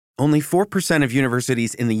Only 4% of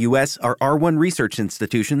universities in the U.S. are R1 research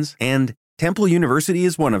institutions, and Temple University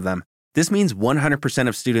is one of them. This means 100%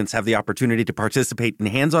 of students have the opportunity to participate in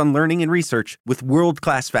hands-on learning and research with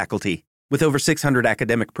world-class faculty. With over 600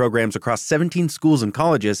 academic programs across 17 schools and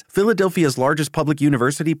colleges, Philadelphia's largest public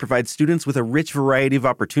university provides students with a rich variety of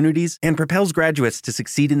opportunities and propels graduates to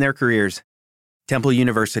succeed in their careers. Temple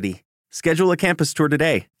University. Schedule a campus tour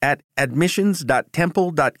today at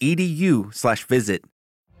admissions.temple.edu/visit.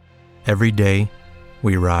 Every day,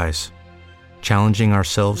 we rise, challenging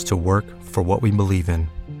ourselves to work for what we believe in.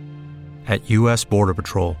 At U.S. Border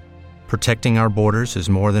Patrol, protecting our borders is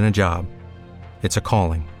more than a job. It's a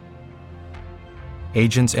calling.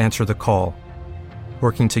 Agents answer the call,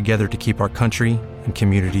 working together to keep our country and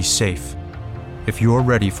communities safe. If you're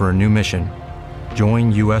ready for a new mission,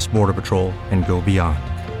 join U.S. Border Patrol and go beyond.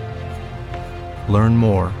 Learn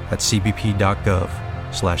more at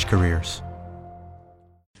cbp.gov/careers.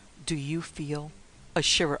 Do you feel a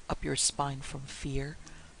shiver up your spine from fear?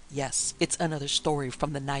 Yes, it's another story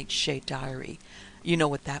from the Nightshade Diary. You know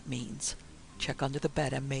what that means. Check under the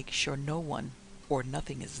bed and make sure no one or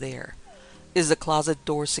nothing is there. Is the closet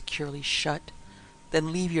door securely shut?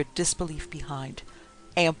 Then leave your disbelief behind.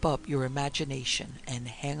 Amp up your imagination and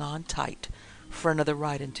hang on tight for another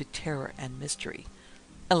ride into terror and mystery.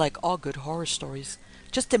 And like all good horror stories,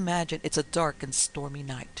 just imagine it's a dark and stormy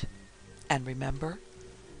night. And remember,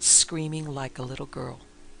 screaming like a little girl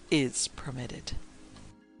is permitted.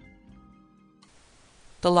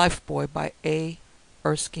 The Lifebuoy by A.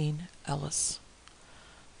 Erskine Ellis.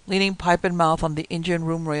 Leaning pipe in mouth on the engine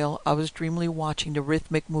room rail, I was dreamily watching the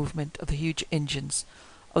rhythmic movement of the huge engines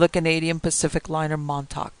of the Canadian Pacific liner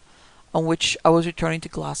Montauk, on which I was returning to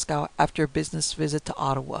Glasgow after a business visit to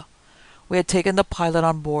Ottawa. We had taken the pilot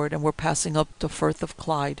on board and were passing up the Firth of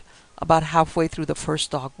Clyde about halfway through the first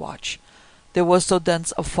dog watch. There was so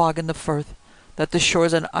dense a fog in the Firth that the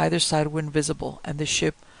shores on either side were invisible, and the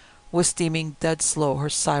ship was steaming dead slow, her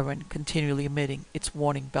siren continually emitting its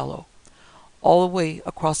warning bellow. All the way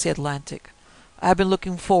across the Atlantic, I had been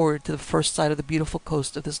looking forward to the first sight of the beautiful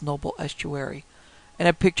coast of this noble estuary, and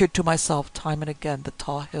had pictured to myself time and again the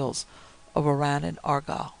tall hills of Arran and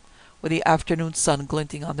Argyll, with the afternoon sun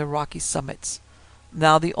glinting on their rocky summits.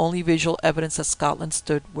 Now the only visual evidence that Scotland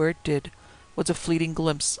stood where it did was a fleeting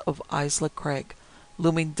glimpse of Isla Craig,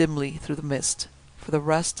 looming dimly through the mist. For the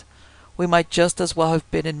rest, we might just as well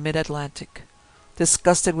have been in mid-Atlantic.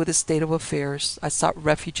 Disgusted with the state of affairs, I sought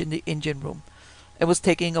refuge in the engine room, and was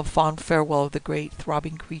taking a fond farewell of the great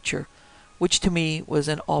throbbing creature, which to me was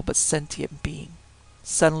an all but sentient being.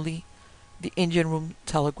 Suddenly, the engine room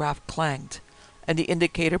telegraph clanged, and the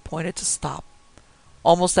indicator pointed to stop.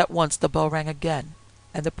 Almost at once the bell rang again,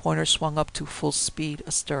 and the pointer swung up to full speed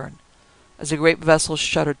astern. As the great vessel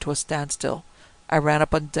shuddered to a standstill, I ran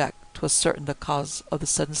up on deck to ascertain the cause of the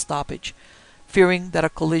sudden stoppage, fearing that a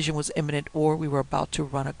collision was imminent or we were about to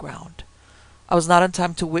run aground. I was not in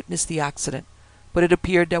time to witness the accident, but it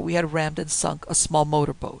appeared that we had rammed and sunk a small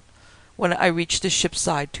motor-boat. When I reached the ship's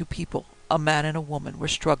side, two people, a man and a woman, were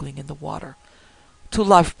struggling in the water. Two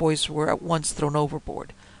lifebuoys were at once thrown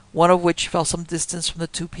overboard, one of which fell some distance from the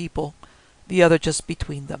two people, the other just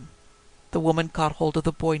between them. The woman caught hold of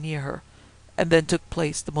the boy near her, and then took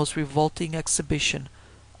place the most revolting exhibition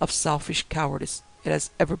of selfish cowardice it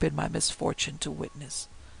has ever been my misfortune to witness.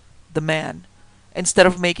 The man, instead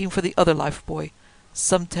of making for the other lifebuoy,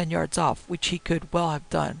 some 10 yards off, which he could well have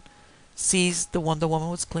done, seized the one the woman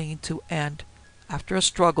was clinging to, and, after a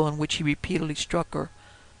struggle in which he repeatedly struck her,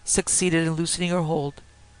 succeeded in loosening her hold,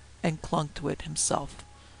 and clung to it himself.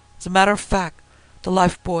 As a matter of fact, the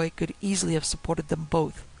lifebuoy could easily have supported them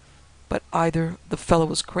both, but either the fellow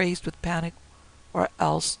was crazed with panic, or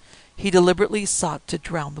else he deliberately sought to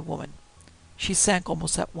drown the woman. She sank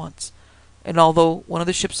almost at once, and although one of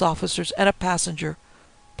the ship's officers and a passenger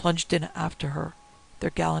plunged in after her, their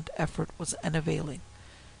gallant effort was unavailing.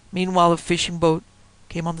 Meanwhile the fishing boat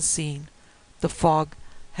came on the scene, the fog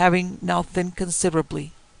having now thinned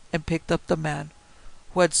considerably, and picked up the man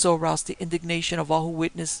who had so aroused the indignation of all who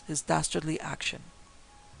witnessed his dastardly action.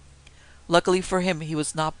 Luckily for him, he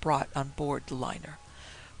was not brought on board the liner,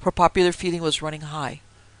 for popular feeling was running high,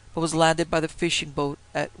 but was landed by the fishing boat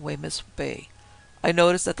at Weymouth Bay. I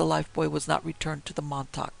noticed that the lifebuoy was not returned to the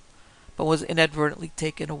Montauk, but was inadvertently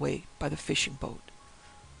taken away by the fishing boat.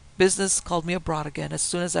 Business called me abroad again as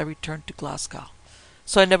soon as I returned to Glasgow,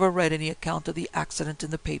 so I never read any account of the accident in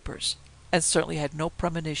the papers, and certainly had no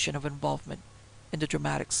premonition of involvement in the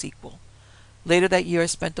dramatic sequel. Later that year I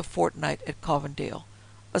spent a fortnight at Covendale,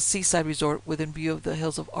 a seaside resort within view of the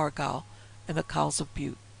hills of Argyll and the Cowls of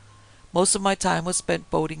Bute. Most of my time was spent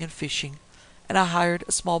boating and fishing, and I hired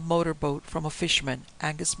a small motorboat from a fisherman,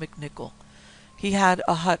 Angus McNichol. He had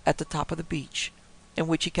a hut at the top of the beach, in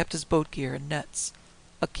which he kept his boat gear and nets,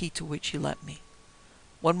 a key to which he lent me.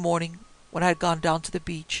 One morning, when I had gone down to the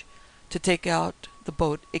beach to take out the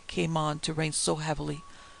boat, it came on to rain so heavily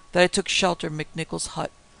that I took shelter in McNichol's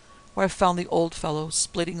hut, where I found the old fellow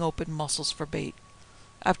splitting open mussels for bait.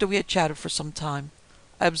 After we had chatted for some time,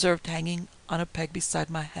 I observed hanging on a peg beside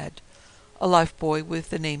my head a life buoy with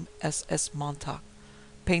the name S.S. Montauk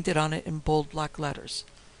painted on it in bold black letters.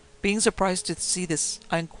 Being surprised to see this,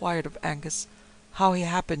 I inquired of Angus how he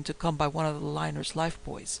happened to come by one of the liner's life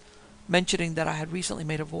buoys, mentioning that I had recently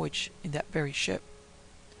made a voyage in that very ship.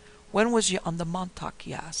 "When was you on the Montauk?"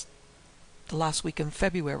 he asked. "The last week in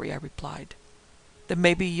February," I replied. "Then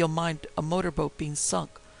maybe you'll mind a motorboat being sunk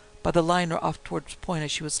by the liner off towards Point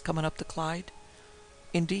as she was coming up the Clyde?"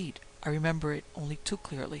 "Indeed, I remember it only too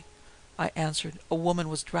clearly," I answered. "A woman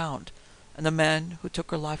was drowned, and the man who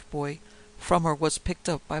took her life buoy from her was picked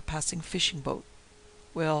up by a passing fishing boat."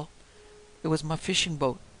 "Well, it was my fishing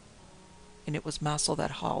boat, and it was Massel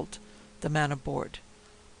that hauled the man aboard.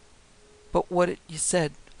 But what you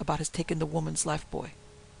said about his taking the woman's life buoy?"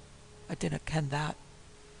 "I didn't ken that."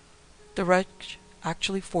 "The wretch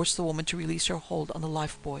actually forced the woman to release her hold on the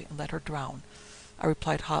life buoy and let her drown," I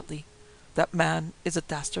replied hotly. "That man is a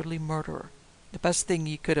dastardly murderer. The best thing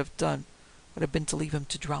you could have done would have been to leave him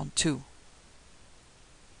to drown too."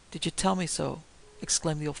 "Did you tell me so?"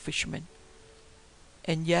 exclaimed the old fisherman.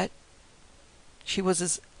 "And yet she was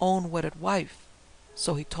his own wedded wife,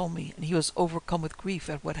 so he told me, and he was overcome with grief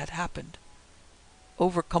at what had happened."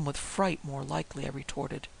 "Overcome with fright, more likely," I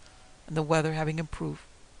retorted, and the weather having improved,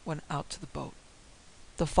 went out to the boat.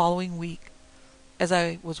 The following week, as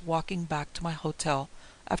I was walking back to my hotel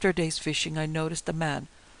after a day's fishing, I noticed a man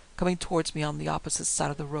coming towards me on the opposite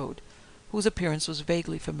side of the road, whose appearance was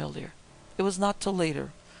vaguely familiar. It was not till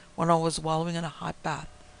later, when I was wallowing in a hot bath,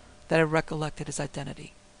 that I recollected his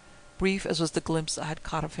identity. Brief as was the glimpse I had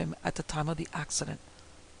caught of him at the time of the accident,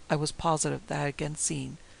 I was positive that I had again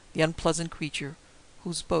seen the unpleasant creature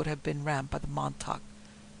whose boat had been rammed by the Montauk.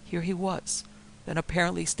 Here he was, then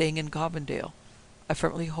apparently staying in Govendale. I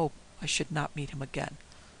firmly hoped I should not meet him again,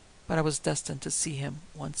 but I was destined to see him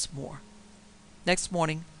once more. Next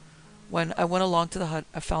morning, when I went along to the hut,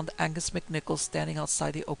 I found Angus McNichol standing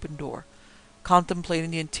outside the open door,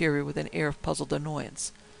 contemplating the interior with an air of puzzled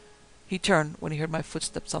annoyance. He turned when he heard my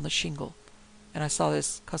footsteps on the shingle, and I saw that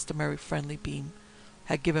his customary friendly beam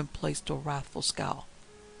had given place to a wrathful scowl.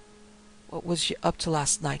 "What was you up to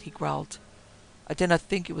last night?" he growled. "I did not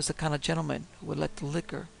think you was the kind of gentleman who would let the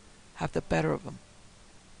liquor have the better of him."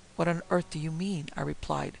 "What on earth do you mean?" I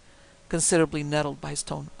replied, considerably nettled by his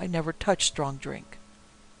tone. "I never touch strong drink."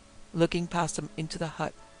 Looking past him into the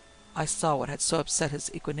hut, I saw what had so upset his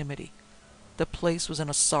equanimity. The place was in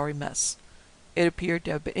a sorry mess. It appeared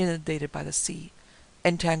to have been inundated by the sea,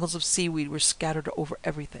 and tangles of seaweed were scattered over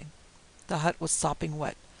everything. The hut was sopping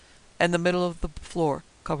wet, and in the middle of the floor,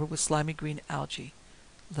 covered with slimy green algae,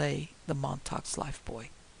 lay the Montauk's life buoy.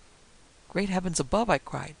 "Great heavens above!" I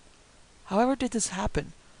cried. "However did this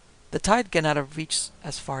happen? The tide cannot have reached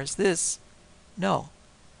as far as this." "No,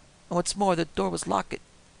 and what's more, the door was locked,"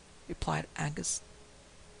 replied Angus.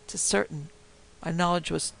 "'Tis certain. My knowledge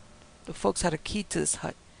was the folks had a key to this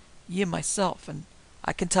hut, ye and myself, and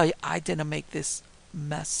I can tell you I didn't make this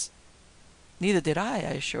mess." "Neither did I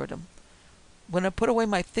assured him. "When I put away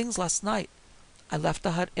my things last night, I left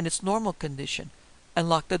the hut in its normal condition and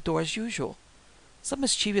locked the door as usual. Some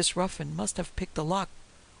mischievous ruffian must have picked the lock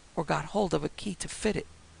or got hold of a key to fit it.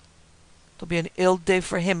 'Twill be an ill day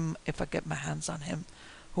for him if I get my hands on him.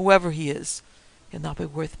 Whoever he is, he'll not be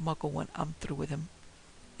worth muckle when I'm through with him,"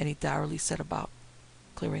 and he dourly set about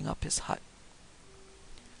clearing up his hut.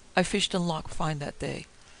 I fished in Loch Fyne that day,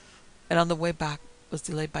 and on the way back was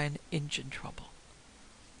delayed by an engine trouble.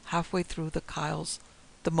 Halfway through the Kyles,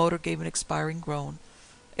 the motor gave an expiring groan,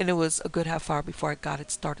 and it was a good half-hour before I got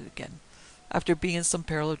it started again, after being in some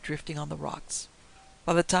peril of drifting on the rocks.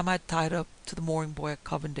 By the time I had tied up to the mooring buoy at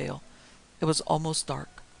Covendale, it was almost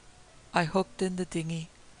dark. I hooked in the dinghy,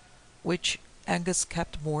 which Angus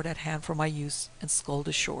kept moored at hand for my use, and sculled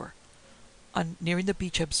ashore. On nearing the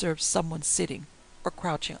beach, I observed someone sitting or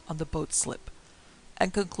crouching on the boat slip,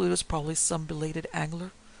 and concluded it was probably some belated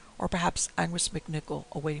angler, or perhaps Angus McNichol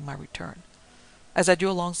awaiting my return. As I drew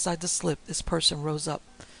alongside the slip, this person rose up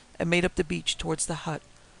and made up the beach towards the hut,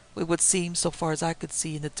 with what seemed, so far as I could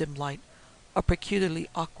see in the dim light, a peculiarly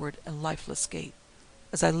awkward and lifeless gait.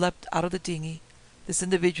 As I leapt out of the dinghy, this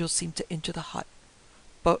individual seemed to enter the hut,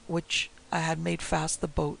 but which I had made fast the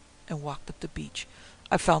boat and walked up the beach.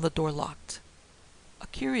 I found the door locked. A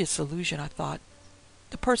curious illusion, I thought.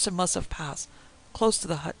 The person must have passed close to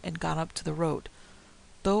the hut and gone up to the road,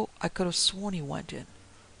 though I could have sworn he went in.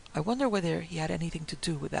 I wonder whether he had anything to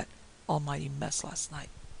do with that almighty mess last night.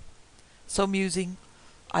 So musing,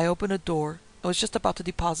 I opened a door and was just about to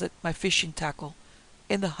deposit my fishing tackle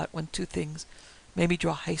in the hut when two things made me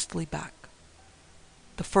draw hastily back.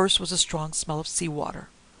 The first was a strong smell of seawater.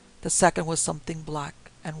 The second was something black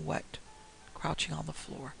and wet, crouching on the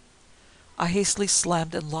floor. I hastily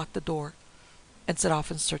slammed and locked the door and set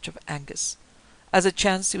off in search of Angus. As it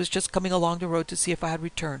chanced, he was just coming along the road to see if I had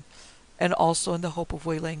returned, and also in the hope of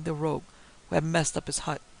waylaying the rogue who had messed up his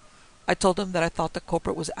hut. I told him that I thought the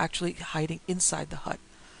culprit was actually hiding inside the hut,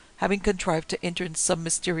 having contrived to enter in some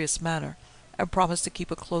mysterious manner, and promised to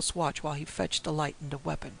keep a close watch while he fetched a light and a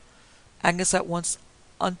weapon. Angus at once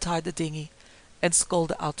untied the dinghy and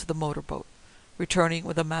sculled out to the motorboat, returning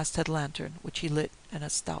with a masthead lantern, which he lit, and a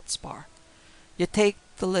stout spar. "You take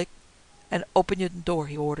the lick and open your door,"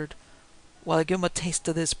 he ordered, while I gave him a taste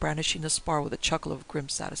of this, brandishing the spar with a chuckle of grim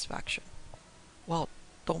satisfaction. "Well,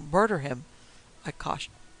 don't murder him," I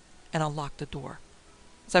cautioned, and unlocked the door.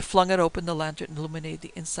 As I flung it open, the lantern illuminated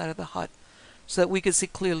the inside of the hut, so that we could see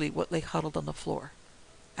clearly what lay huddled on the floor.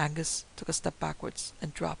 Angus took a step backwards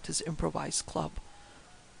and dropped his improvised club,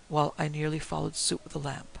 while I nearly followed suit with the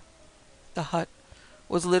lamp. The hut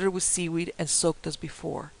was littered with seaweed and soaked as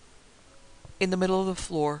before. In the middle of the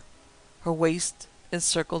floor, her waist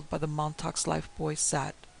encircled by the Montauk's lifebuoy,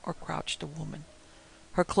 sat or crouched a woman.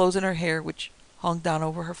 Her clothes and her hair, which hung down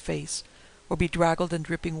over her face, were bedraggled and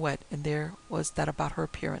dripping wet, and there was that about her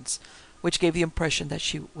appearance which gave the impression that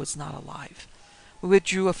she was not alive. We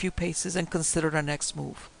withdrew a few paces and considered our next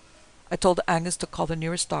move. I told Angus to call the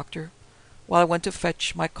nearest doctor, while I went to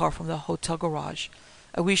fetch my car from the hotel garage,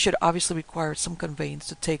 and we should obviously require some conveyance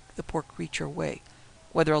to take the poor creature away,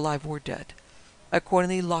 whether alive or dead. I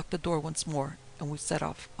accordingly locked the door once more, and we set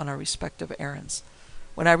off on our respective errands.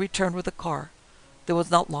 When I returned with the car, there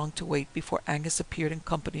was not long to wait before Angus appeared in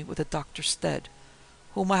company with a Dr. Stead,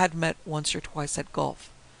 whom I had met once or twice at golf.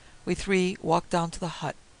 We three walked down to the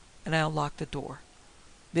hut, and I unlocked the door.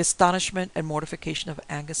 The astonishment and mortification of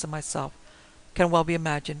Angus and myself can well be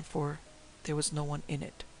imagined, for there was no one in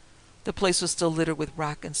it. The place was still littered with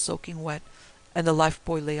wrack and soaking wet, and the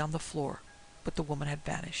lifebuoy lay on the floor, but the woman had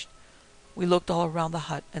vanished. We looked all around the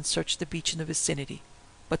hut and searched the beach in the vicinity,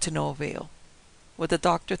 but to no avail. What the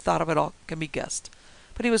doctor thought of it all can be guessed,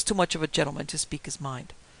 but he was too much of a gentleman to speak his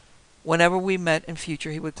mind. Whenever we met in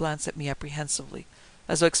future, he would glance at me apprehensively,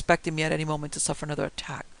 as though expecting me at any moment to suffer another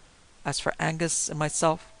attack. As for Angus and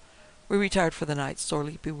myself, we retired for the night,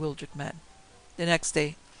 sorely bewildered men. The next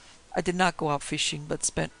day, I did not go out fishing, but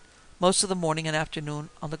spent most of the morning and afternoon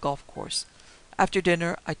on the golf course. After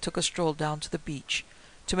dinner, I took a stroll down to the beach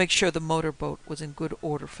to make sure the motor boat was in good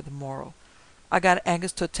order for the morrow. I got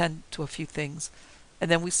Angus to attend to a few things, and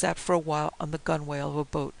then we sat for a while on the gunwale of a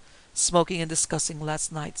boat, smoking and discussing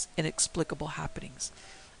last night's inexplicable happenings.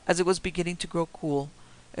 As it was beginning to grow cool,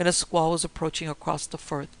 and a squall was approaching across the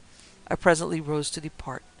firth, I presently rose to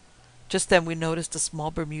depart. Just then we noticed a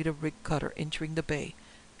small Bermuda rig cutter entering the bay,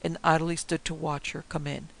 and idly stood to watch her come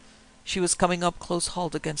in. She was coming up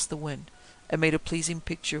close-hauled against the wind, and made a pleasing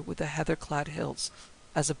picture with the heather-clad hills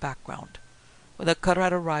as a background. When the cutter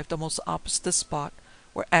had arrived almost opposite the spot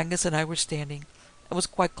where Angus and I were standing, and was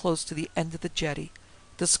quite close to the end of the jetty,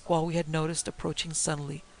 the squall we had noticed approaching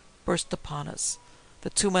suddenly burst upon us. The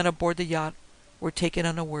two men aboard the yacht were taken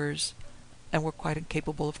unawares, and were quite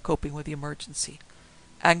incapable of coping with the emergency.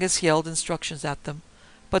 Angus yelled instructions at them,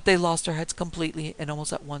 but they lost their heads completely, and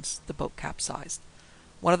almost at once the boat capsized.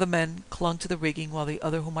 One of the men clung to the rigging, while the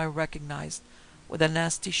other, whom I recognized with a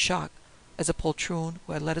nasty shock as a poltroon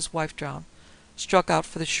who had let his wife drown, struck out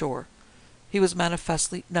for the shore. He was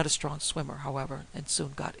manifestly not a strong swimmer, however, and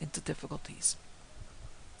soon got into difficulties.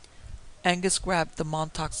 Angus grabbed the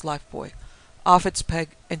Montauk's lifebuoy off its peg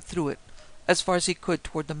and threw it as far as he could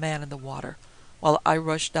toward the man in the water, while I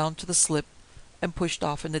rushed down to the slip and pushed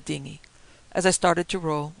off in the dinghy. As I started to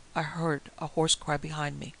row, I heard a hoarse cry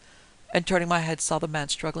behind me, and turning my head saw the man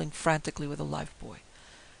struggling frantically with a lifebuoy.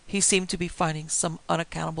 He seemed to be finding some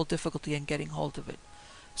unaccountable difficulty in getting hold of it,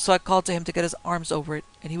 so I called to him to get his arms over it,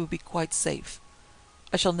 and he would be quite safe.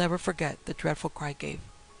 I shall never forget the dreadful cry he gave.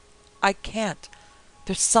 "I can't!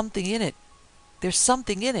 There's something in it! There's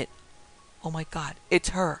something in it! Oh my God, it's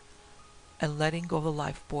her!" And letting go of the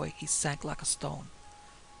lifebuoy, he sank like a stone.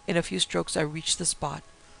 In a few strokes I reached the spot,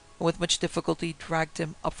 and with much difficulty dragged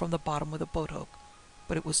him up from the bottom with a boat hook,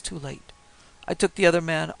 but it was too late. I took the other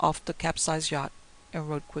man off the capsized yacht and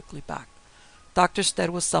rowed quickly back. Dr. Stead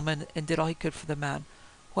was summoned and did all he could for the man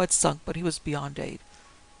who had sunk, but he was beyond aid.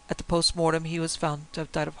 At the post-mortem he was found to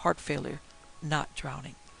have died of heart failure, not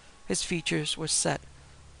drowning. His features were set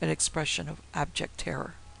in an expression of abject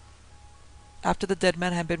terror. After the dead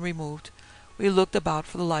man had been removed, we looked about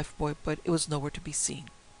for the lifebuoy, but it was nowhere to be seen.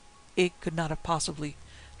 It could not have possibly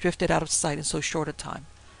drifted out of sight in so short a time,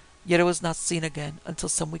 yet it was not seen again until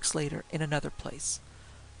some weeks later in another place.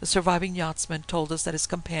 The surviving yachtsman told us that his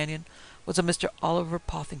companion was a Mr. Oliver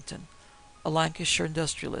Pothington, a Lancashire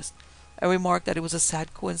industrialist, and remarked that it was a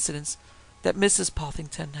sad coincidence that Mrs.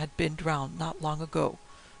 Pothington had been drowned not long ago,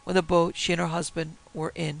 when the boat she and her husband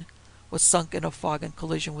were in was sunk in a fog and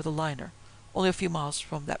collision with a liner, only a few miles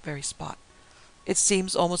from that very spot. It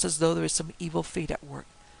seems almost as though there is some evil fate at work,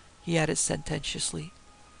 he added sententiously.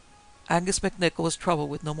 Angus MacNicol was troubled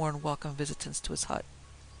with no more unwelcome visitants to his hut.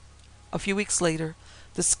 A few weeks later,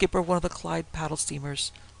 the skipper of one of the Clyde paddle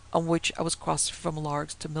steamers, on which I was crossing from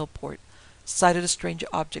Largs to Millport, sighted a strange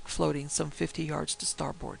object floating some 50 yards to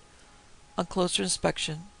starboard. On closer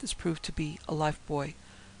inspection, this proved to be a lifebuoy,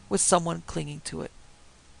 with someone clinging to it.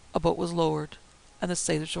 A boat was lowered, and the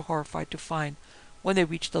sailors were horrified to find, when they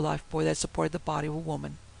reached the lifebuoy, that it supported the body of a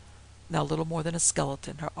woman, now little more than a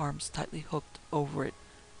skeleton, her arms tightly hooked over it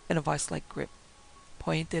in a vice-like grip.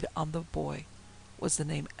 Pointed on the buoy was the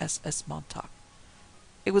name S.S. Montauk.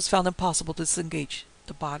 It was found impossible to disengage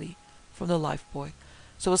the body from the lifebuoy,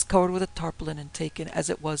 so it was covered with a tarpaulin and taken as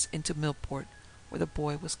it was into Millport, where the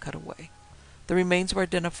buoy was cut away. The remains were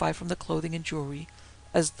identified from the clothing and jewelry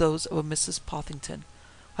as those of a Mrs. Pothington,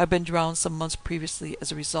 who had been drowned some months previously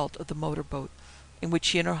as a result of the motor-boat in which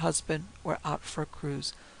she and her husband were out for a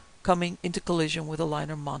cruise, coming into collision with the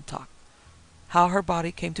liner Montauk. How her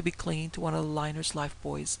body came to be clinging to one of the liner's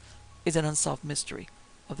lifebuoys is an unsolved mystery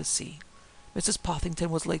of the sea. Mrs.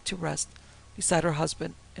 Pothington was laid to rest beside her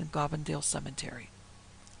husband in Govendale Cemetery.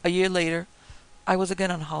 A year later, I was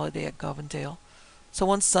again on holiday at Govendale, so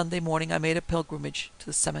one Sunday morning I made a pilgrimage to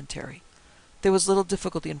the cemetery. There was little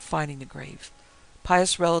difficulty in finding the grave.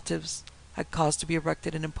 Pious relatives had caused to be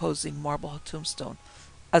erected an imposing marble tombstone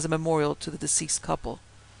as a memorial to the deceased couple.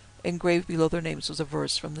 Engraved below their names was a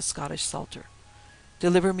verse from the Scottish Psalter.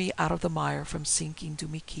 Deliver me out of the mire, from sinking do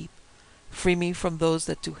me keep. Free me from those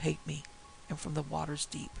that do hate me, and from the waters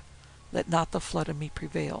deep. Let not the flood in me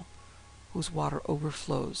prevail, whose water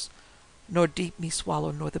overflows, nor deep me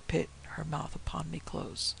swallow, nor the pit her mouth upon me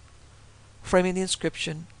close. Framing the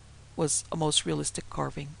inscription was a most realistic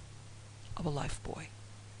carving of a lifebuoy.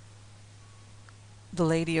 The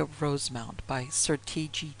Lady of Rosemount by Sir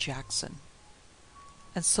T.G. Jackson.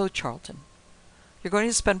 And so, Charlton, you're going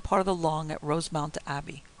to spend part of the long at Rosemount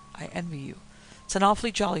Abbey. I envy you. It's an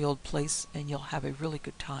awfully jolly old place, and you'll have a really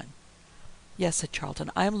good time. Yes, said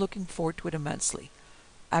Charlton, I am looking forward to it immensely.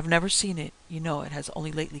 I've never seen it. You know, it has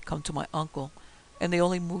only lately come to my uncle, and they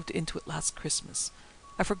only moved into it last Christmas.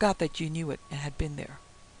 I forgot that you knew it and had been there.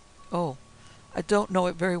 Oh, I don't know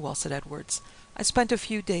it very well, said Edwards. I spent a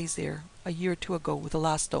few days there a year or two ago with the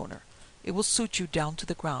last owner. It will suit you down to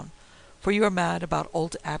the ground, for you are mad about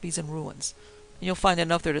old abbeys and ruins, and you'll find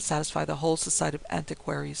enough there to satisfy the whole society of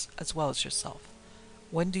antiquaries as well as yourself.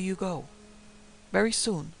 When do you go? Very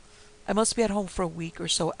soon. I must be at home for a week or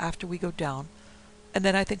so after we go down, and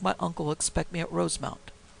then I think my uncle will expect me at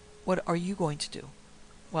Rosemount. What are you going to do?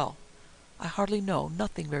 Well, I hardly know.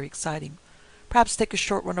 Nothing very exciting. Perhaps take a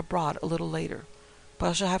short run abroad a little later, but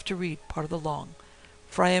I shall have to read part of the long,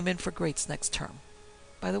 for I am in for Greats next term.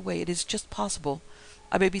 By the way, it is just possible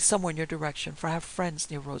I may be somewhere in your direction, for I have friends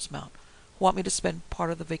near Rosemount who want me to spend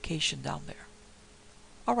part of the vacation down there.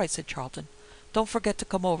 All right, said Charlton. Don't forget to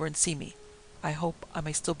come over and see me. I hope I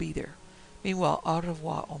may still be there. Meanwhile, au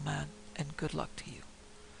revoir, old man, and good luck to you.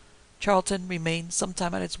 Charlton remained some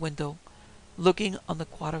time at his window, looking on the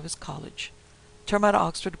quad of his college. Term at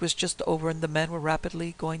Oxford was just over, and the men were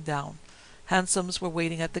rapidly going down. Hansoms were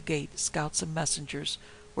waiting at the gate. Scouts and messengers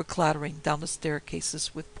were clattering down the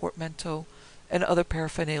staircases with portmanteaux and other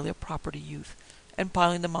paraphernalia proper to youth, and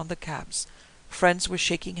piling them on the cabs. Friends were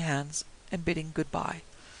shaking hands and bidding good-bye.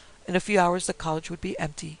 In a few hours the college would be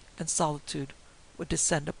empty, and solitude would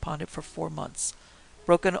descend upon it for 4 months,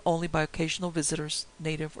 broken only by occasional visitors,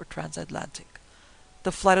 native or transatlantic.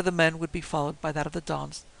 The flight of the men would be followed by that of the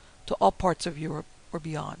dons to all parts of Europe or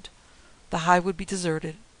beyond. The hive would be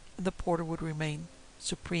deserted, and the porter would remain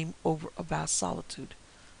supreme over a vast solitude,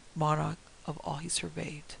 monarch of all he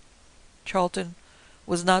surveyed. Charlton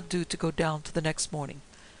was not due to go down till the next morning.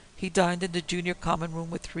 He dined in the junior common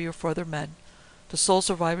room with 3 or 4 other men, the sole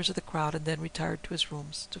survivors of the crowd, and then retired to his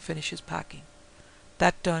rooms to finish his packing.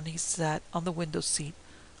 That done, he sat on the window seat,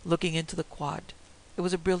 looking into the quad. It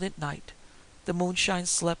was a brilliant night. The moonshine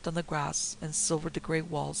slept on the grass and silvered the grey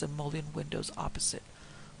walls and mullioned windows opposite,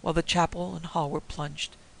 while the chapel and hall were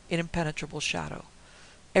plunged in impenetrable shadow.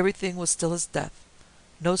 Everything was still as death.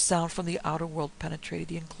 No sound from the outer world penetrated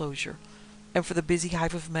the enclosure, and for the busy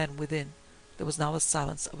hive of men within there was now the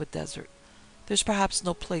silence of a desert. There is perhaps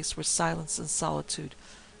no place where silence and solitude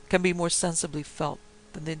can be more sensibly felt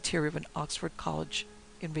than the interior of an Oxford college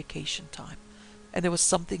in vacation time, and there was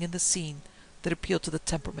something in the scene that appealed to the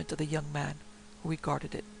temperament of the young man who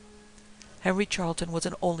regarded it. Henry Charlton was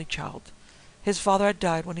an only child. His father had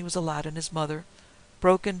died when he was a lad, and his mother,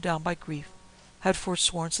 broken down by grief, had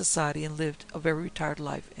forsworn society and lived a very retired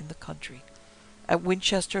life in the country. At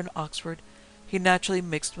Winchester and Oxford he naturally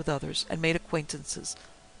mixed with others and made acquaintances,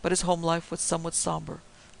 but his home life was somewhat sombre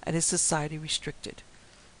and his society restricted.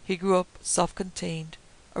 He grew up self-contained,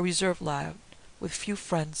 a reserved lad, with few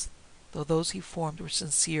friends, though those he formed were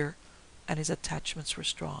sincere and his attachments were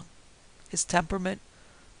strong. His temperament,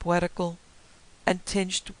 poetical and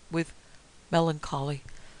tinged with melancholy,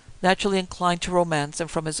 naturally inclined to romance, and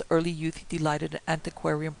from his early youth he delighted in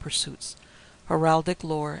antiquarian pursuits, heraldic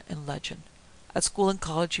lore, and legend. At school and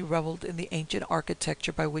college he revelled in the ancient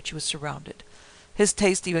architecture by which he was surrounded. His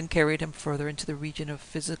taste even carried him further into the region of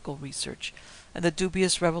physical research and the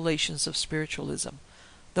dubious revelations of spiritualism,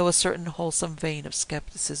 though a certain wholesome vein of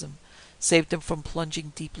skepticism saved him from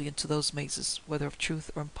plunging deeply into those mazes, whether of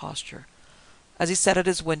truth or imposture. As he sat at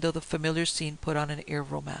his window, the familiar scene put on an air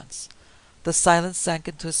of romance. The silence sank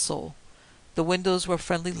into his soul. The windows where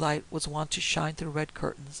friendly light was wont to shine through red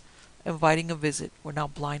curtains, inviting a visit, were now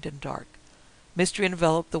blind and dark. Mystery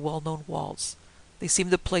enveloped the well-known walls. They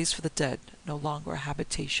seemed a place for the dead, no longer a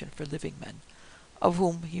habitation for living men, of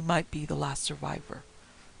whom he might be the last survivor.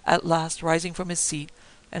 At last, rising from his seat,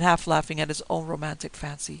 and half laughing at his own romantic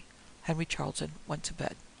fancy, Henry Charlton went to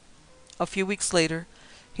bed. A few weeks later,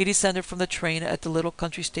 he descended from the train at the little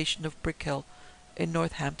country station of Brickhill in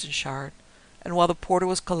Northamptonshire, and while the porter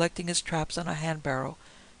was collecting his traps on a hand-barrow,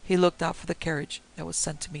 he looked out for the carriage that was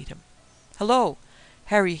sent to meet him. "Hello,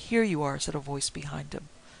 Harry, here you are," said a voice behind him,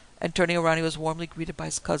 and turning around he was warmly greeted by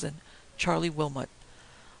his cousin, Charlie Wilmot.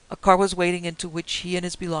 A car was waiting, into which he and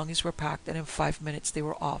his belongings were packed, and in 5 minutes they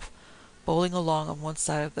were off, bowling along on one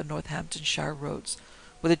side of the Northamptonshire roads,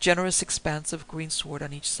 with a generous expanse of greensward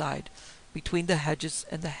on each side, between the hedges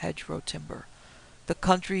and the hedgerow timber. The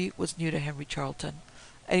country was new to Henry Charlton,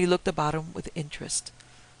 and he looked about him with interest.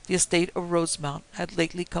 The estate of Rosemount had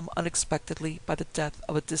lately come unexpectedly by the death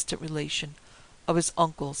of a distant relation of his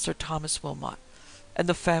uncle, Sir Thomas Wilmot, and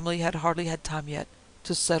the family had hardly had time yet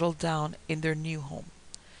to settle down in their new home.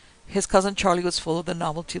 His cousin Charlie was full of the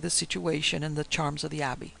novelty of the situation and the charms of the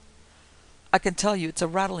Abbey. "I can tell you it's a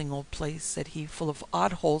rattling old place," said he, "full of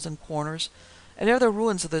odd holes and corners, and there are the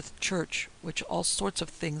ruins of the church, with all sorts of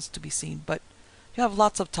things to be seen, but you have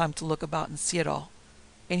lots of time to look about and see it all.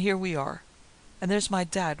 And here we are, and there's my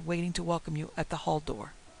dad waiting to welcome you at the hall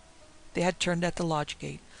door." They had turned at the lodge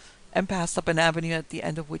gate, and passed up an avenue at the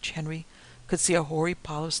end of which Henry could see a hoary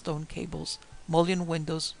pile of stone cables, mullioned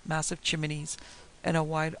windows, massive chimneys, and a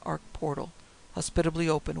wide arched portal, hospitably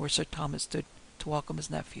open, where Sir Thomas stood to welcome his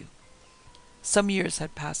nephew. Some years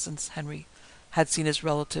had passed since Henry had seen his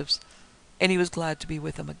relatives, and he was glad to be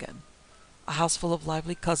with them again. A house full of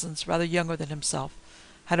lively cousins, rather younger than himself,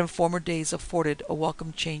 had in former days afforded a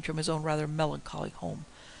welcome change from his own rather melancholy home,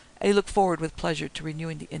 and he looked forward with pleasure to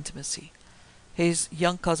renewing the intimacy. His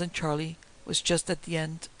young cousin Charlie was just at the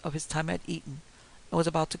end of his time at Eton, and was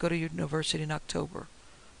about to go to university in October.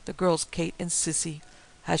 The girls, Kate and Sissy,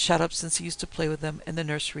 had shut up since he used to play with them in the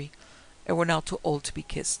nursery, and were now too old to be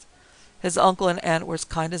kissed. His uncle and aunt were as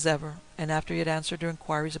kind as ever, and after he had answered their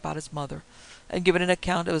inquiries about his mother, and given an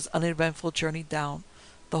account of his uneventful journey down,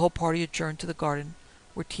 the whole party adjourned to the garden,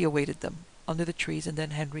 where tea awaited them, under the trees, and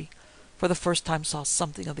then Henry, for the first time, saw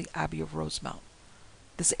something of the Abbey of Rosemount.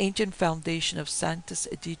 This ancient foundation of Sanctus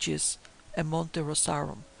Ægidius and Monte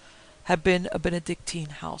Rosarum had been a Benedictine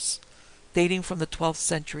house, dating from the 12th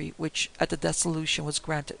century, which at the dissolution was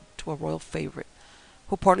granted to a royal favourite,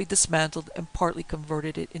 who partly dismantled and partly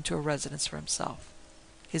converted it into a residence for himself.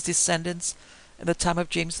 His descendants, in the time of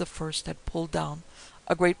James I, had pulled down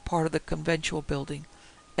a great part of the conventual building,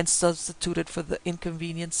 and substituted for the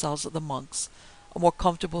inconvenient cells of the monks a more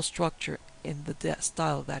comfortable structure in the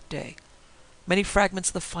style of that day. Many fragments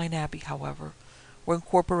of the fine abbey, however, were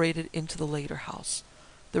incorporated into the later house.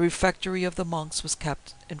 The refectory of the monks was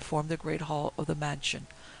kept, and formed the great hall of the mansion,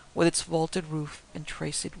 with its vaulted roof and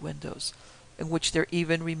traced windows, in which there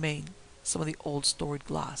even remain some of the old storied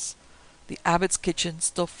glass. The abbot's kitchen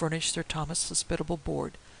still furnished Sir Thomas' hospitable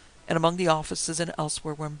board, and among the offices and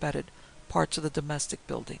elsewhere were embedded parts of the domestic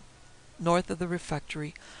building. North of the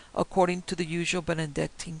refectory, according to the usual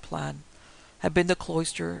Benedictine plan, had been the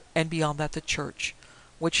cloister, and beyond that the church,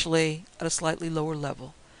 which lay at a slightly lower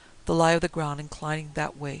level, the lie of the ground inclining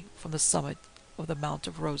that way from the summit of the Mount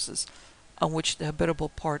of Roses, on which the habitable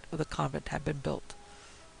part of the convent had been built.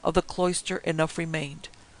 Of the cloister enough remained,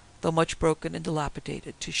 though much broken and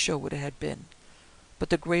dilapidated, to show what it had been. But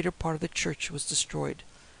the greater part of the church was destroyed,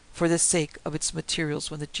 for the sake of its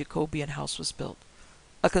materials when the Jacobean house was built.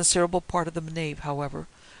 A considerable part of the nave, however,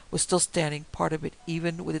 was still standing, part of it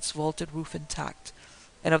even with its vaulted roof intact,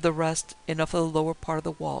 and of the rest enough of the lower part of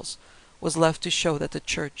the walls was left to show that the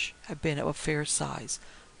church had been of a fair size,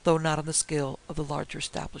 though not on the scale of the larger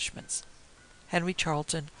establishments. Henry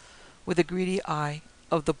Charlton, with the greedy eye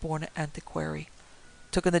of the born antiquary,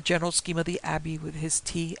 took in the general scheme of the abbey with his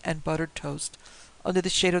tea and buttered toast, under the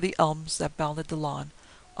shade of the elms that bounded the lawn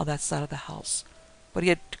on that side of the house. But he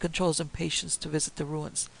had to control his impatience to visit the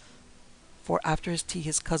ruins, for after his tea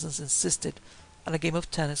his cousins insisted on a game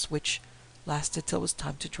of tennis which lasted till it was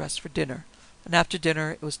time to dress for dinner, and after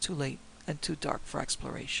dinner it was too late and too dark for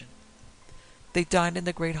exploration. They dined in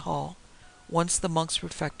the great hall, once the monks'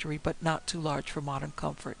 refectory, but not too large for modern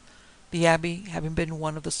comfort, the abbey having been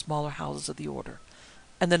one of the smaller houses of the order,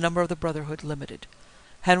 and the number of the brotherhood limited.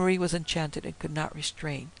 Henry was enchanted and could not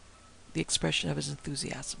restrain the expression of his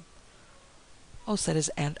enthusiasm. "Oh," said his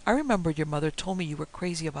aunt, "I remember your mother told me you were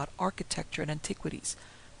crazy about architecture and antiquities.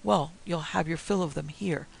 Well, you'll have your fill of them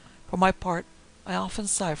here. For my part, I often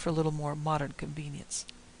sigh for a little more modern convenience."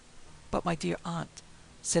 "But, my dear aunt,"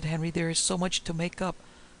 said Henry, "there is so much to make up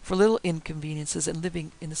for little inconveniences in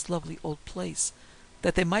living in this lovely old place,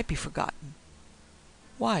 that they might be forgotten."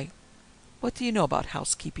 "Why, what do you know about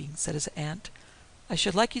housekeeping?" said his aunt. "I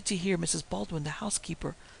should like you to hear Mrs. Baldwin, the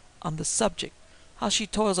housekeeper, on the subject, how she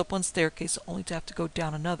toils up one staircase only to have to go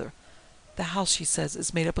down another. The house, she says,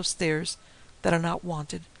 is made up of stairs that are not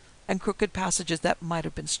wanted, and crooked passages that might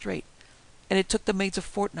have been straight, and it took the maids a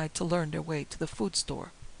fortnight to learn their way to the food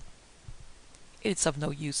store." "It's of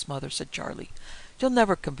no use, mother," said Charlie. "You'll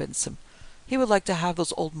never convince him. He would like to have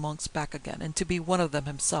those old monks back again, and to be one of them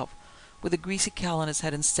himself, with a greasy cowl on his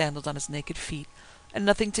head and sandals on his naked feet, and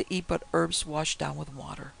nothing to eat but herbs washed down with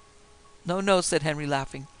water." "No, no," said Henry,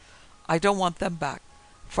 laughing. "I don't want them back,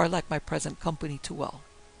 for I like my present company too well.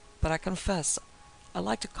 But I confess I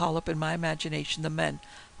like to call up in my imagination the men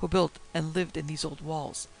who built and lived in these old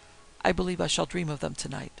walls. I believe I shall dream of them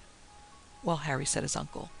tonight." "Well, Harry," said his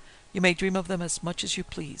uncle, "you may dream of them as much as you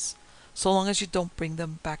please, so long as you don't bring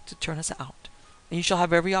them back to turn us out, and you shall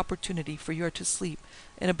have every opportunity, for you are to sleep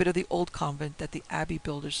in a bit of the old convent that the abbey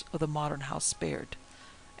builders of the modern house spared.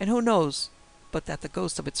 And who knows but that the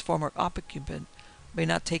ghost of its former occupant may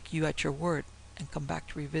not take you at your word and come back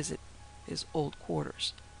to revisit his old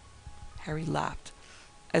quarters." Harry laughed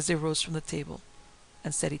as they rose from the table,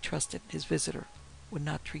 and said he trusted his visitor would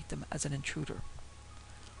not treat them as an intruder.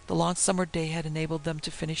 The long summer day had enabled them to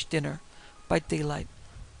finish dinner by daylight,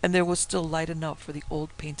 and there was still light enough for the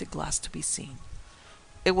old painted glass to be seen.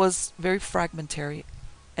 It was very fragmentary,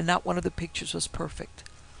 and not one of the pictures was perfect.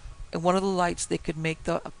 In one of the lights they could make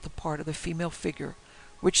the part of the female figure,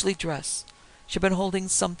 richly dressed. She had been holding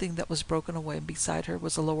something that was broken away, and beside her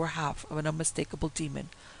was the lower half of an unmistakable demon,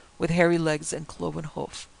 with hairy legs and cloven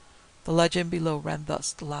hoof. The legend below ran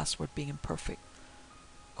thus, the last word being imperfect: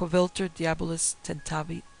 "Covilter diabolus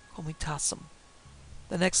tentavi comitassum."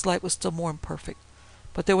 The next light was still more imperfect,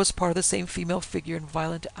 but there was part of the same female figure in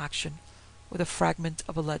violent action, with a fragment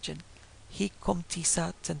of a legend: "Hic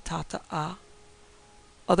comtissa tentata a."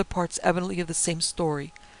 Other parts, evidently of the same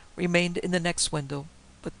story, remained in the next window,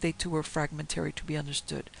 but they too were fragmentary to be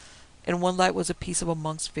understood. In one light was a piece of a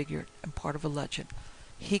monk's figure and part of a legend: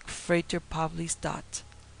 "Hic frater Pavlis dat."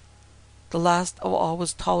 The last of all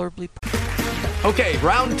was tolerably... Okay,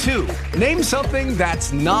 round two. Name something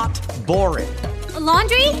that's not boring. A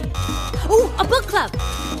laundry? Ooh, a book club.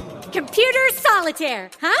 Computer solitaire,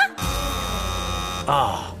 huh?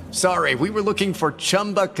 Ah, sorry, we were looking for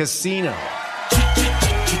Chumba Casino.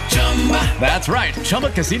 That's right,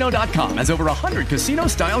 ChumbaCasino.com has over 100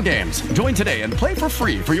 casino-style games. Join today and play for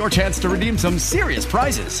free for your chance to redeem some serious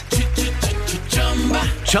prizes.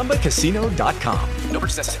 ChumbaCasino.com. No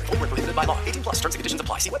purchase necessary. Void where prohibited by law. 18 plus. Terms and conditions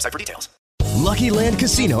apply. See website for details. Lucky Land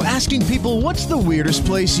Casino, asking people, what's the weirdest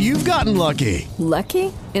place you've gotten lucky?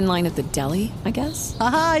 Lucky? In line at the deli, I guess?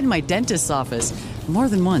 Aha, in my dentist's office. More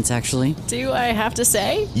than once, actually. Do I have to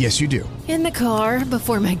say? Yes, you do. In the car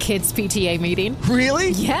before my kids' PTA meeting.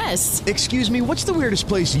 Really? Yes. Excuse me, what's the weirdest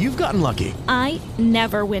place you've gotten lucky? I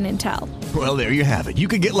never win and tell. Well, there you have it. You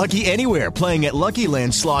can get lucky anywhere, playing at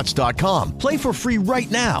LuckyLandSlots.com. Play for free right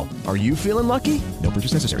now. Are you feeling lucky? No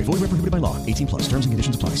purchase necessary. Void where prohibited by law. 18 plus. Terms and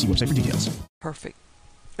conditions apply. See website for details. perfect.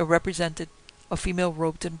 It represented a female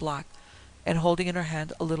robed in black, and holding in her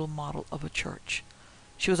hand a little model of a church.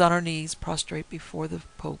 She was on her knees, prostrate before the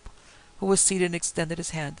Pope, who was seated and extended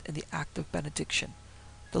his hand in the act of benediction.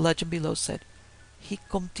 The legend below said, Hic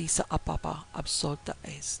comtissa a papa absolta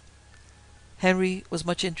est. Henry was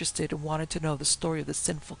much interested and wanted to know the story of the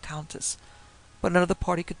sinful countess, but none of the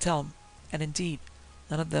party could tell him, and indeed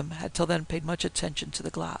none of them had till then paid much attention to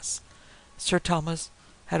the glass. Sir Thomas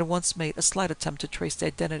had once made a slight attempt to trace the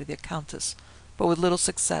identity of the countess, but with little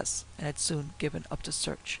success, and had soon given up the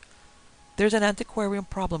search. "There's an antiquarian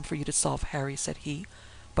problem for you to solve, Harry," said he,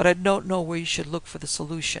 "but I don't know where you should look for the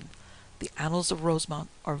solution. The annals of Rosemount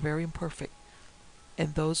are very imperfect.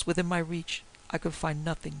 In those within my reach I could find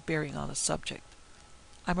nothing bearing on the subject."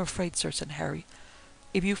 "I am afraid, sir," said Harry,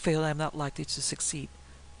 "if you fail I am not likely to succeed,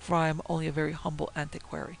 for I am only a very humble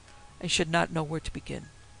antiquary, and should not know where to begin.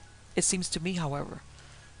 It seems to me, however,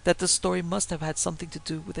 that the story must have had something to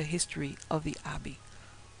do with the history of the abbey,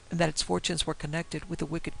 and that its fortunes were connected with the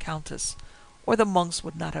wicked countess, or the monks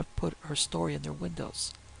would not have put her story in their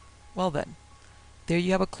windows." "Well then, there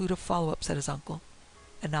you have a clue to follow up," said his uncle,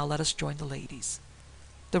 "and now let us join the ladies."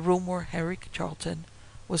 The room where Harry Charlton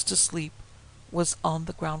was to sleep was on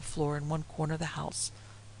the ground floor in one corner of the house,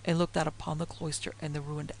 and looked out upon the cloister and the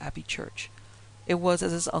ruined abbey church. It was,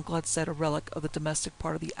 as his uncle had said, a relic of the domestic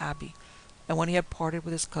part of the abbey, and when he had parted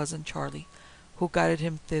with his cousin Charlie, who guided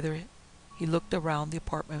him thither, he looked around the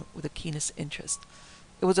apartment with the keenest interest.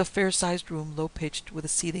 It was a fair-sized room, low-pitched, with a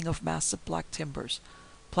ceiling of massive black timbers,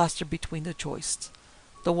 plastered between the joists.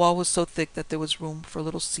 The wall was so thick that there was room for a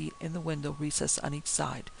little seat in the window recess on each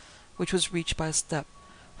side, which was reached by a step,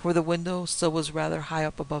 for the window sill was rather high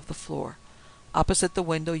up above the floor. Opposite the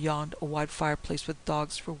window yawned a wide fireplace with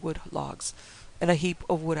dogs for wood logs, and a heap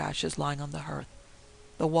of wood ashes lying on the hearth.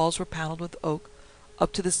 The walls were panelled with oak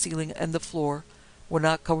up to the ceiling, and the floor, were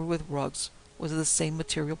not covered with rugs, was of the same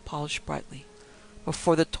material, polished brightly. But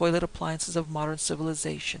for the toilet appliances of modern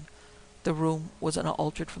civilization, the room was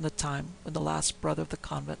unaltered from the time when the last brother of the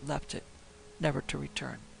convent left it, never to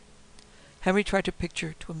return. Henry tried to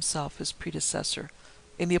picture to himself his predecessor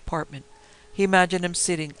in the apartment. He imagined him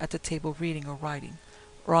sitting at the table reading or writing,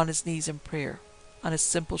 or on his knees in prayer. On his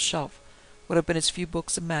simple shelf would have been his few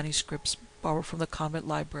books and manuscripts borrowed from the convent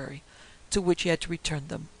library, to which he had to return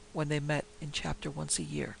them when they met in chapter once a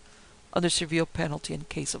year, under severe penalty in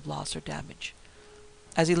case of loss or damage.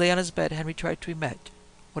 As he lay on his bed, Henry tried to imagine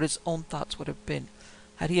what his own thoughts would have been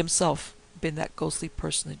had he himself been that ghostly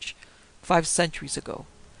personage 5 centuries ago.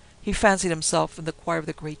 He fancied himself in the choir of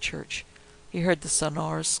the great church. He heard the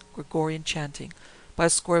sonorous Gregorian chanting by a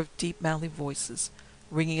score of deep manly voices,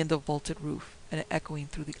 ringing in the vaulted roof and echoing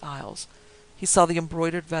through the aisles. He saw the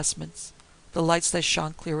embroidered vestments, the lights that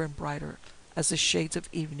shone clearer and brighter as the shades of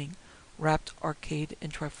evening wrapped arcade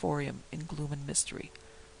and triforium in gloom and mystery,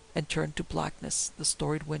 and turned to blackness the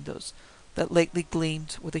storied windows that lately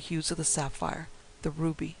gleamed with the hues of the sapphire, the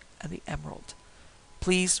ruby, and the emerald.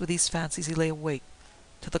 Pleased with these fancies, he lay awake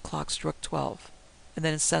till the clock struck 12, and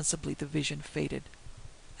then insensibly the vision faded,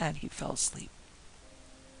 and he fell asleep.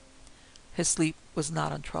 His sleep was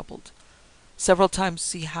not untroubled. Several times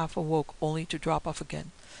he half awoke only to drop off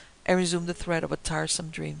again, and resume the thread of a tiresome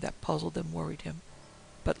dream that puzzled and worried him,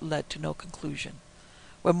 but led to no conclusion.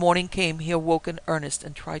 When morning came, he awoke in earnest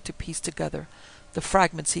and tried to piece together the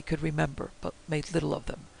fragments he could remember, but made little of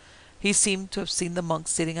them. He seemed to have seen the monk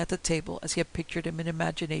sitting at the table as he had pictured him in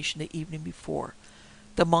imagination the evening before.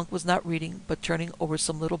 The monk was not reading, but turning over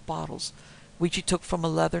some little bottles, which he took from a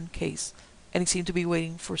leathern case, and he seemed to be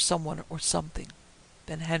waiting for someone or something.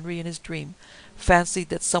 Then Henry, in his dream, fancied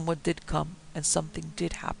that someone did come, and something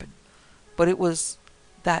did happen, but it was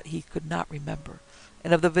that he could not remember,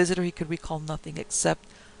 and of the visitor he could recall nothing, except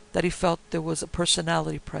that he felt there was a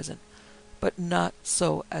personality present, but not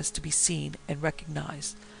so as to be seen and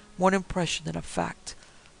recognized, more an impression than a fact.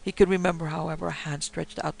 He could remember, however, a hand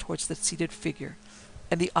stretched out towards the seated figure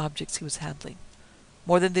and the objects he was handling.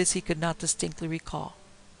 More than this he could not distinctly recall,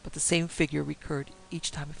 but the same figure recurred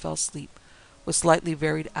each time he fell asleep, with slightly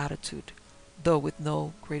varied attitude, though with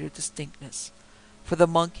no greater distinctness. For the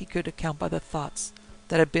monk he could account by the thoughts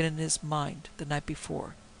that had been in his mind the night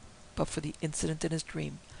before, but for the incident in his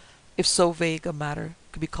dream, if so vague a matter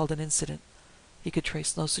could be called an incident, he could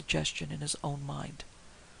trace no suggestion in his own mind.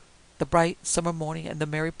 The bright summer morning and the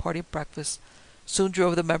merry party at breakfast soon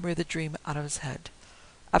drove the memory of the dream out of his head.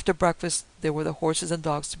 After breakfast there were the horses and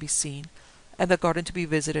dogs to be seen, and the garden to be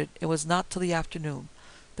visited. It was not till the afternoon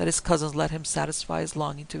that his cousins let him satisfy his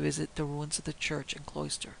longing to visit the ruins of the church and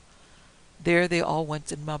cloister. There they all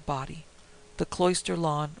went in a body. The cloister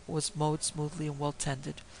lawn was mowed smoothly and well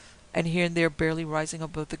tended, and here and there, barely rising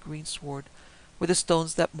above the green sward, were the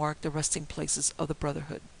stones that marked the resting places of the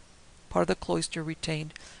Brotherhood. Part of the cloister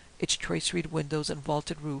retained its traceried windows and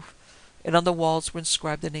vaulted roof, and on the walls were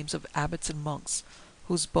inscribed the names of abbots and monks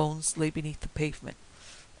whose bones lay beneath the pavement.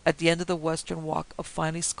 At the end of the western walk a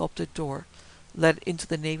finely sculpted door led into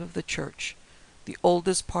the nave of the church, the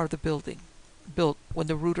oldest part of the building, built when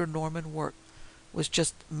the ruder Norman work was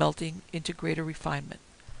just melting into greater refinement.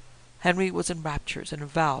 Henry was in raptures and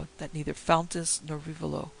vowed that neither Fountas nor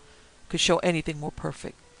Rivolo could show anything more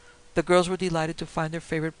perfect. The girls were delighted to find their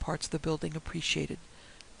favorite parts of the building appreciated,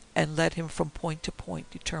 and led him from point to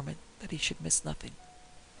point, determined that he should miss nothing.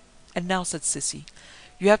 "And now," said Sissy,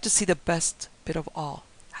 "you have to see the best bit of all,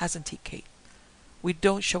 hasn't he, Kate? We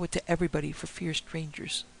don't show it to everybody for fear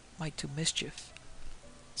strangers might do mischief."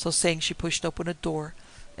 So saying, she pushed open a door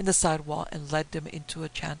in the side wall and led them into a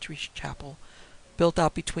chantry chapel built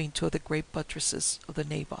out between two of the great buttresses of the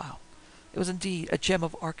nave aisle. It was indeed a gem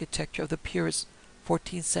of architecture of the purest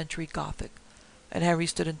 14th century Gothic, and Henry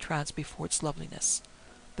stood entranced before its loveliness.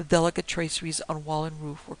 The delicate traceries on wall and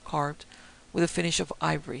roof were carved with a finish of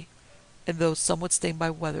ivory, and though somewhat stained by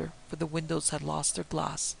weather, for the windows had lost their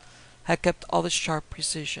glass, had kept all the sharp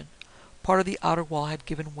precision. Part of the outer wall had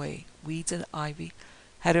given way, weeds and ivy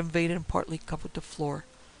had invaded and partly covered the floor,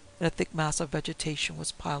 and a thick mass of vegetation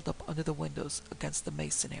was piled up under the windows against the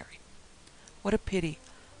masonry. "What a pity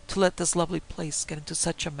to let this lovely place get into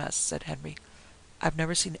such a mess," said Henry. "I've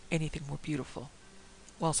never seen anything more beautiful."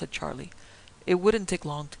 "Well," said Charlie, "it wouldn't take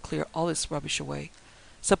long to clear all this rubbish away.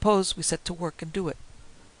 Suppose we set to work and do it."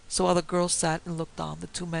 So while the girls sat and looked on, the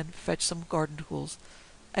two men fetched some garden tools,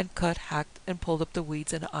 and cut, hacked, and pulled up the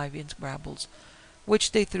weeds and ivy and brambles,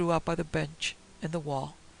 which they threw out by the bench in the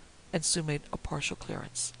wall, and soon made a partial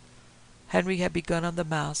clearance. Henry had begun on the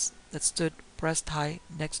mass that stood breast high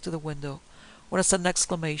next to the window, when a sudden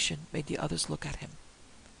exclamation made the others look at him.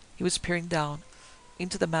 He was peering down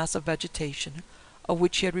into the mass of vegetation, of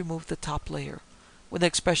which he had removed the top layer, with an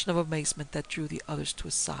expression of amazement that drew the others to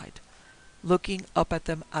his side. Looking up at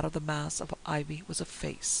them out of the mass of ivy was a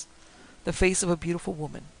face, the face of a beautiful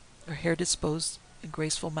woman, her hair disposed in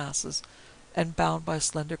graceful masses and bound by a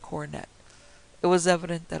slender coronet. It was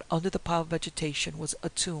evident that under the pile of vegetation was a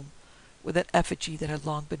tomb with an effigy that had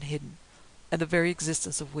long been hidden, and the very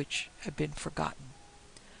existence of which had been forgotten.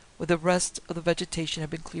 When the rest of the vegetation had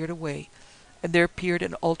been cleared away, and there appeared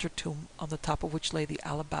an altar tomb on the top of which lay the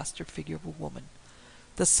alabaster figure of a woman.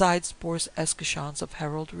 The sides bore escutcheons of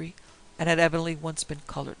heraldry, and had evidently once been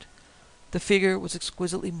colored. The figure was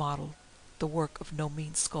exquisitely modeled, the work of no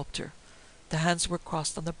mean sculptor. The hands were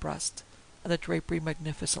crossed on the breast, and the drapery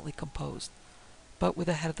magnificently composed. But with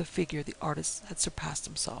the head of the figure the artist had surpassed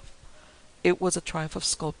himself. It was a triumph of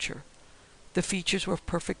sculpture. The features were of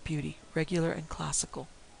perfect beauty, regular and classical,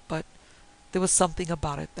 but there was something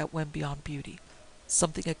about it that went beyond beauty,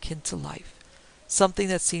 something akin to life, something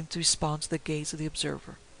that seemed to respond to the gaze of the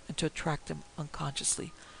observer, and to attract him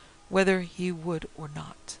unconsciously, whether he would or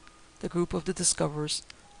not. The group of the discoverers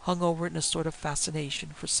hung over it in a sort of fascination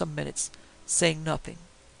for some minutes, saying nothing.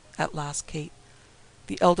 At last Kate,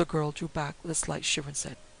 the elder girl, drew back with a slight shiver and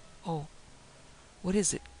said, "Oh, what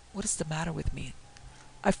is it? What is the matter with me?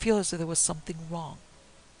 I feel as if there was something wrong.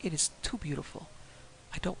 It is too beautiful.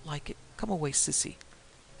 I don't like it. Come away, Sissy."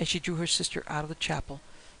 And she drew her sister out of the chapel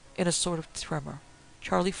in a sort of tremor.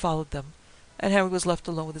 Charlie followed them, and Henry was left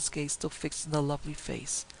alone with his gaze still fixed on the lovely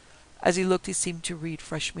face. As he looked, he seemed to read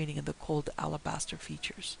fresh meaning in the cold alabaster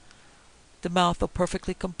features. The mouth, though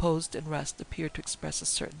perfectly composed in rest, appeared to express a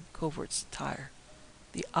certain covert satire.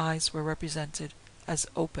 The eyes were represented as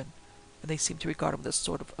open, and they seemed to regard him with a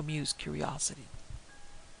sort of amused curiosity.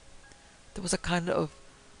 There was a kind of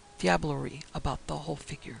diablerie about the whole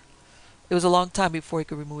figure. It was a long time before he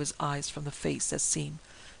could remove his eyes from the face that seemed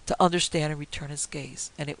to understand and return his gaze,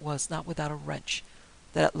 and it was not without a wrench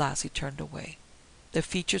that at last he turned away. The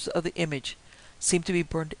features of the image seemed to be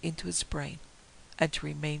burned into his brain, and to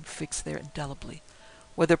remain fixed there indelibly.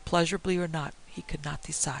 Whether pleasurably or not, he could not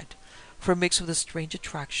decide, for mixed with a strange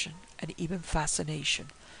attraction and even fascination,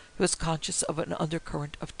 he was conscious of an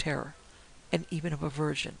undercurrent of terror, and even of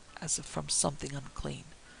aversion, as if from something unclean.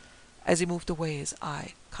 As he moved away, his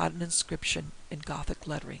eye caught an inscription in Gothic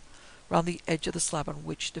lettering round the edge of the slab on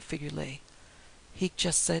which the figure lay. Hic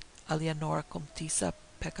jacet Eleonora Comtessa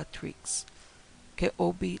Peccatrix, que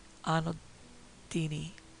obi anno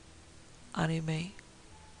Dini anime.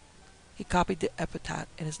 He copied the epitaph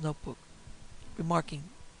in his notebook, remarking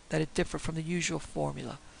that it differed from the usual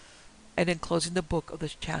formula, and in closing the book of the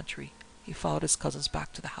chantry, he followed his cousins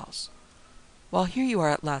back to the house. "Well, here you are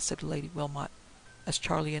at last," said Lady Wilmot, as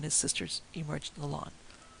Charlie and his sisters emerged on the lawn.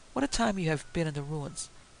 "What a time you have been in the ruins!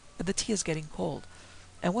 and the tea is getting cold.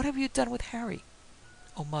 And what have you done with Harry?"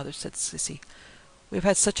 "Oh, Mother," said Sissy, "we have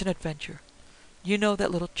had such an adventure. You know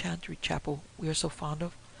that little chantry chapel we are so fond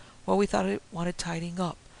of? Well, we thought it wanted tidying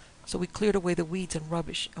up, so we cleared away the weeds and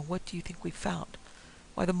rubbish, and what do you think we found?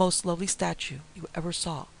 Why, the most lovely statue you ever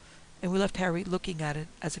saw, and we left Harry looking at it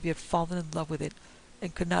as if he had fallen in love with it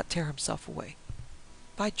and could not tear himself away."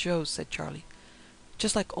 "By Jove," said Charlie,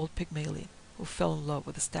 "just like old Pygmalion, who fell in love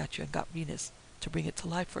with a statue and got Venus to bring it to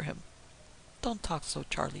life for him." "Don't talk so,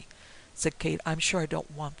 Charlie," said Kate. "I'm sure I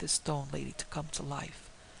don't want this stone lady to come to life.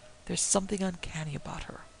 There's something uncanny about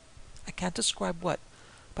her. I can't describe what,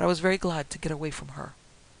 but I was very glad to get away from her."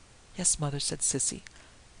 "Yes, Mother," said Sissy.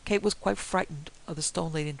 "Kate was quite frightened of the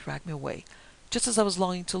stone lady and dragged me away, just as I was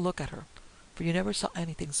longing to look at her, for you never saw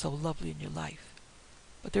anything so lovely in your life.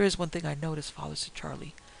 But there is one thing I noticed, Father," said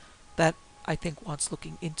Charlie, "that I think wants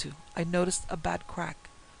looking into. I noticed a bad crack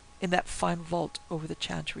in that fine vault over the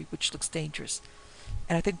chantry, which looks dangerous,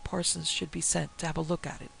 and I think Parsons should be sent to have a look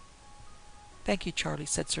at it." "Thank you, Charlie,"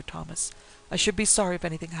 said Sir Thomas. "I should be sorry if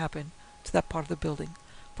anything happened to that part of the building,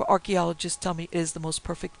 for archaeologists tell me it is the most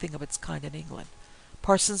perfect thing of its kind in England.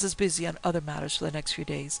 Parsons is busy on other matters for the next few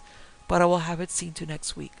days, but I will have it seen to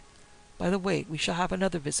next week. By the way, we shall have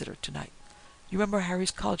another visitor tonight. You remember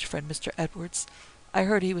Harry's college friend, Mr. Edwards? I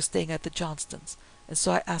heard he was staying at the Johnstons, and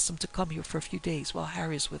so I asked him to come here for a few days while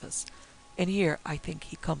Harry is with us, and here I think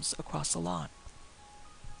he comes across the lawn."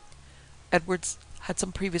 Edwards had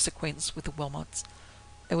some previous acquaintance with the Wilmots,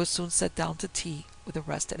 and was soon set down to tea with the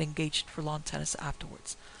rest and engaged for lawn tennis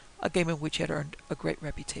afterwards, a game in which he had earned a great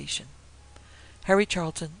reputation. Harry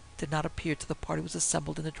Charlton did not appear till the party was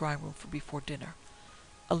assembled in the drawing-room for before dinner.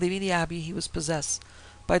 On leaving the Abbey he was possessed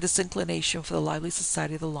by a disinclination for the lively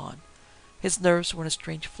society of the lawn. His nerves were in a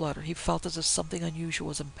strange flutter. He felt as if something unusual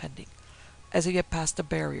was impending, as if he had passed a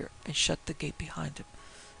barrier and shut the gate behind him,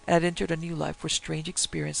 and had entered a new life where strange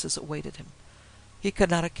experiences awaited him. He could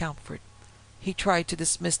not account for it. He tried to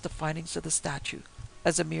dismiss the findings of the statue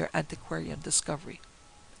as a mere antiquarian discovery,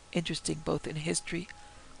 interesting both in history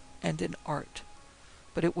and in art,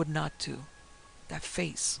 but it would not do. That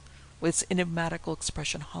face, with its enigmatical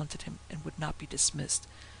expression, haunted him and would not be dismissed.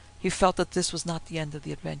 He felt that this was not the end of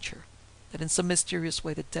the adventure, that in some mysterious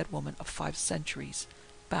way the dead woman of 5 centuries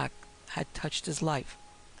back had touched his life,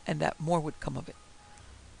 and that more would come of it.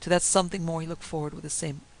 To that something more he looked forward with the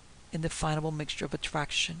same indefinable mixture of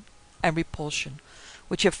attraction and repulsion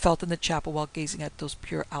which he had felt in the chapel while gazing at those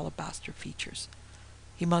pure alabaster features.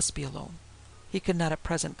 He must be alone. He could not at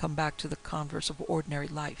present come back to the converse of ordinary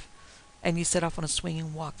life, and he set off on a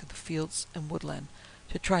swinging walk through the fields and woodland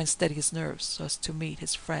to try and steady his nerves so as to meet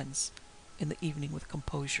his friends in the evening with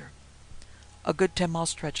composure. A good 10-mile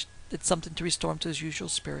stretch did something to restore him to his usual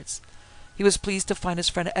spirits. He was pleased to find his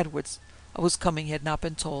friend Edwards, of whose coming he had not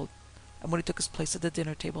been told, and when he took his place at the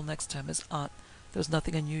dinner table next to his aunt, there was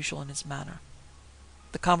nothing unusual in his manner.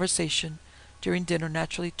 The conversation during dinner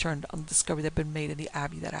naturally turned on the discovery that had been made in the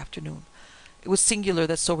Abbey that afternoon. It was singular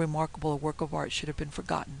that so remarkable a work of art should have been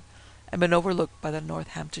forgotten, and been overlooked by the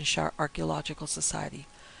Northamptonshire Archaeological Society,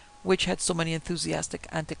 which had so many enthusiastic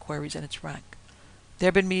antiquaries in its rank. There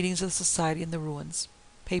had been meetings of the society in the ruins.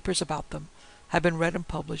 Papers about them had been read and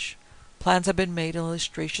published. Plans had been made and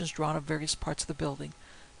illustrations drawn of various parts of the building,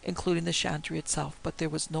 including the chantry itself, but there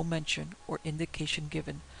was no mention or indication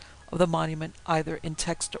given of the monument either in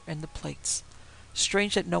text or in the plates.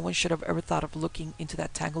 Strange that no one should have ever thought of looking into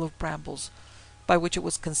that tangle of brambles by which it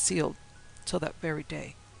was concealed till that very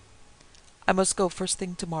day. "I must go first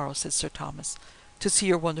thing tomorrow," said Sir Thomas, "to see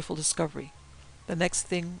your wonderful discovery. The next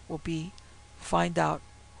thing will be to find out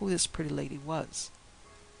who this pretty lady was."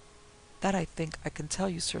 "That I think I can tell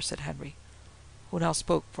you, sir," said Henry, who now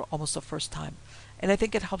spoke for almost the first time, "and I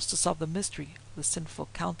think it helps to solve the mystery of the sinful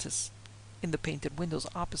countess in the painted windows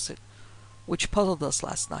opposite, which puzzled us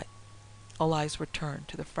last night." All eyes were turned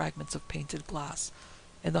to the fragments of painted glass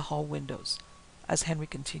in the hall windows, as Henry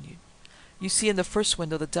continued. "You see in the first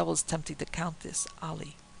window the devil is tempting the Countess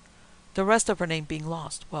Ali. The rest of her name being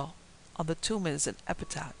lost, well, on the tomb is an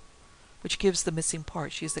epitaph, which gives the missing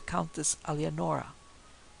part. She is the Countess Alianora.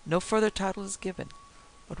 No further title is given,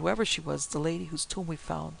 but whoever she was, the lady whose tomb we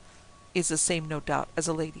found is the same, no doubt, as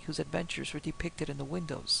a lady whose adventures were depicted in the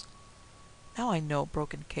windows." "Now I know,"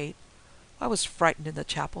 broke in Kate. "I was frightened in the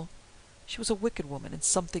chapel. She was a wicked woman, and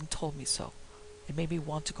something told me so. It made me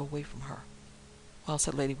want to go away from her." "Well,"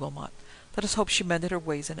 said Lady Wilmot, "let us hope she mended her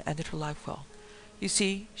ways and ended her life well. You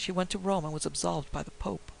see, she went to Rome and was absolved by the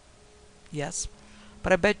Pope." "Yes,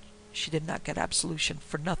 but I bet she did not get absolution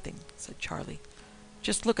for nothing," said Charlie.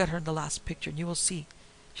 "Just look at her in the last picture, and you will see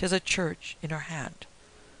she has a church in her hand.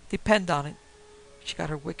 Depend on it, she got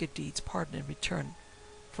her wicked deeds pardoned in return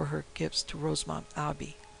for her gifts to Rosemount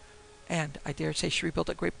Abbey, and I dare say she rebuilt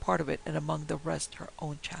a great part of it, and among the rest her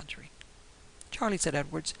own chantry. Charlie, said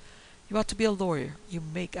Edwards, you ought to be a lawyer. You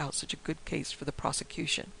make out such a good case for the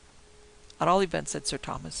prosecution. At all events, said Sir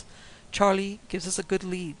Thomas, Charlie gives us a good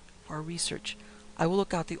lead for our research. I will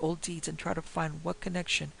look out the old deeds and try to find what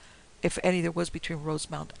connection, if any, there was between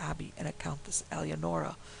Rosemount Abbey and a Countess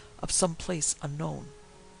Eleonora of some place unknown.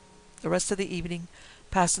 The rest of the evening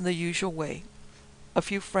passed in the usual way. A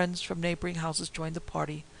few friends from neighboring houses joined the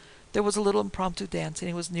party. There was a little impromptu dance, and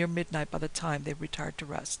it was near midnight by the time they retired to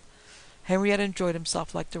rest. Henry had enjoyed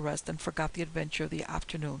himself like the rest, and forgot the adventure of the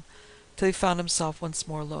afternoon, till he found himself once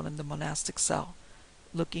more alone in the monastic cell,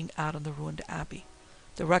 looking out on the ruined abbey.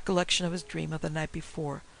 The recollection of his dream of the night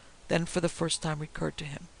before then for the first time recurred to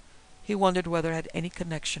him. He wondered whether it had any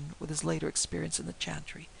connection with his later experience in the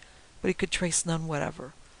chantry, but he could trace none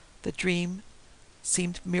whatever. The dream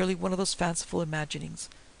seemed merely one of those fanciful imaginings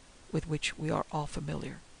with which we are all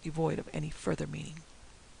familiar, devoid of any further meaning.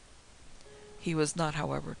 He was not,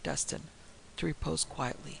 however, destined to repose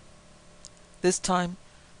quietly. This time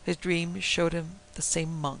his dream showed him the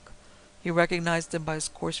same monk. He recognized him by his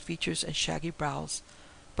coarse features and shaggy brows,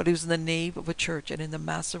 but he was in the nave of a church, and in the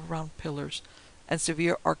massive round pillars and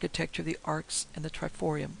severe architecture of the arcs and the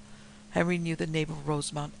triforium, Henry knew the nave of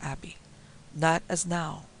Rosemount Abbey, not as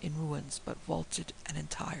now in ruins, but vaulted and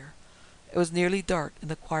entire. It was nearly dark,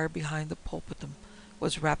 and the choir behind the pulpitum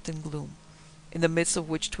was wrapped in gloom, in the midst of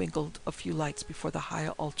which twinkled a few lights before the high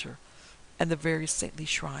altar and the various saintly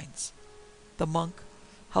shrines. The monk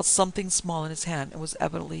held something small in his hand, and was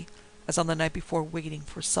evidently, as on the night before, waiting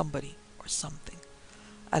for somebody or something.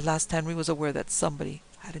 At last Henry was aware that somebody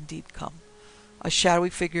had indeed come. A shadowy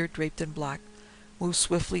figure draped in black moved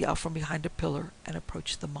swiftly out from behind a pillar and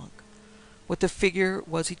approached the monk. What the figure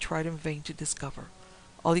was he tried in vain to discover.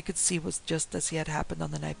 All he could see was just as he had happened on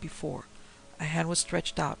the night before. A hand was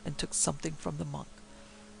stretched out and took something from the monk,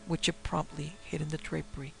 which it promptly hid in the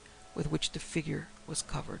drapery with which the figure was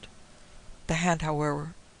covered. The hand,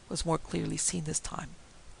 however, was more clearly seen this time.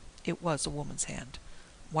 It was a woman's hand,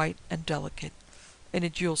 white and delicate, and a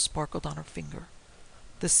jewel sparkled on her finger.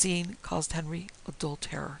 The scene caused Henry a dull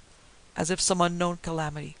terror, as if some unknown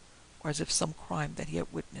calamity, or as if some crime that he had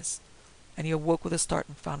witnessed, and he awoke with a start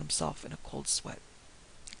and found himself in a cold sweat.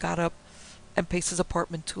 He got up and paced his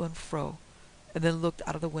apartment to and fro, and then looked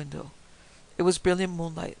out of the window. It was brilliant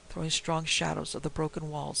moonlight, throwing strong shadows of the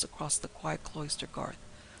broken walls across the quiet cloister garth,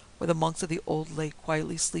 where the monks of the old lay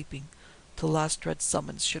quietly sleeping till the last dread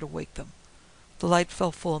summons should awake them. The light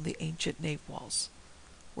fell full on the ancient nave walls,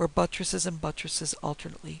 where buttresses and buttresses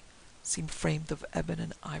alternately seemed framed of ebon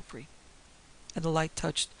and ivory, and the light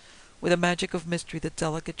touched with a magic of mystery the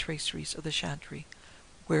delicate traceries of the chantry,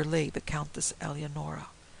 where lay the Countess Eleonora.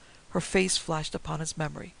 Her face flashed upon his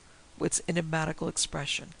memory with its enigmatical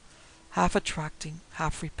expression, half attracting,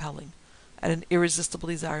 half repelling, and an irresistible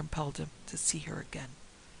desire impelled him to see her again.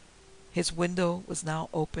 His window was now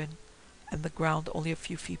open, and the ground only a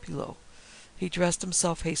few feet below. He dressed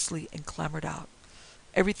himself hastily and clambered out.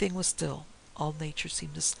 Everything was still. All nature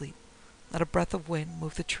seemed asleep. Not a breath of wind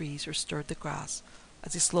moved the trees or stirred the grass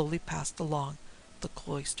as he slowly passed along the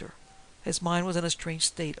cloister. His mind was in a strange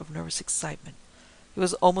state of nervous excitement. He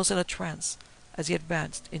was almost in a trance as he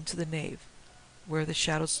advanced into the nave, where the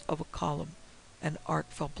shadows of a column and arch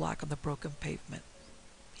fell black on the broken pavement.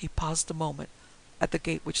 He paused a moment at the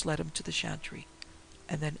gate which led him to the chantry,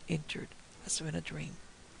 and then entered as if in a dream,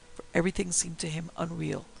 for everything seemed to him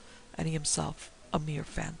unreal, and he himself a mere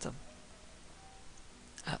phantom.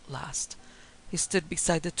 At last he stood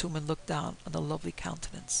beside the tomb and looked down on the lovely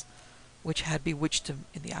countenance which had bewitched him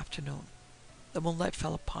in the afternoon. The moonlight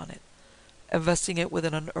fell upon it, investing it with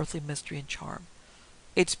an unearthly mystery and charm.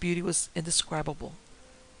 Its beauty was indescribable.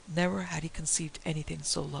 Never had he conceived anything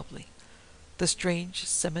so lovely. The strange,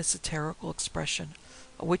 semi-satirical expression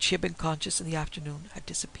of which he had been conscious in the afternoon had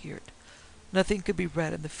disappeared. Nothing could be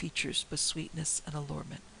read in the features but sweetness and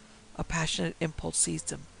allurement. A passionate impulse seized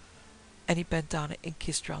him, and he bent down and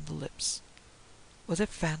kissed her on the lips. Was it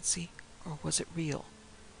fancy, or was it real?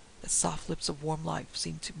 The soft lips of warm life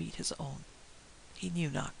seemed to meet his own. He knew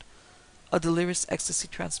not. A delirious ecstasy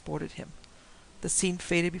transported him. The scene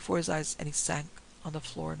faded before his eyes, and he sank on the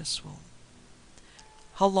floor in a swoon.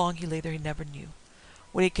 How long he lay there he never knew.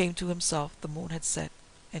 When he came to himself, the moon had set,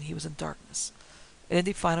 and he was in darkness. An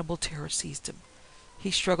indefinable terror seized him.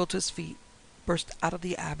 He struggled to his feet, burst out of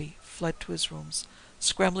the abbey, fled to his rooms,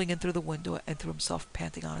 scrambling in through the window, and threw himself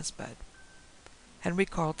panting on his bed. Henry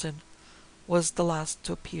Carleton was the last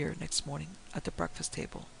to appear next morning at the breakfast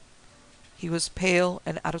table. He was pale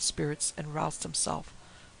and out of spirits, and roused himself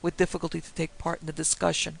with difficulty to take part in the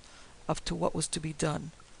discussion of to what was to be done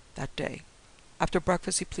that day. After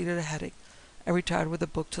breakfast he pleaded a headache, and retired with a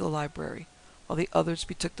book to the library, while the others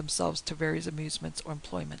betook themselves to various amusements or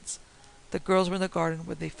employments. The girls were in the garden,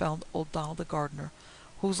 where they found old Donald the gardener,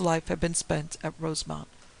 whose life had been spent at Rosemount,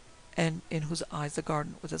 and in whose eyes the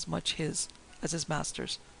garden was as much his as his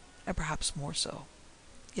master's, and perhaps more so.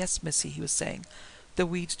 "Yes, missy," he was saying, "the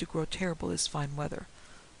weeds do grow terrible this fine weather,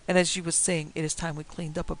 and as you was saying, it is time we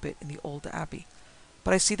cleaned up a bit in the old abbey.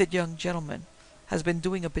 But I see that young gentlemen has been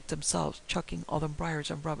doing a bit themselves, chucking all them briars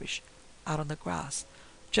and rubbish out on the grass,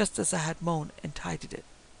 just as I had mown and tidied it."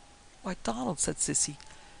 "Why, Donald," said Sissy,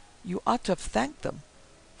 "you ought to have thanked them,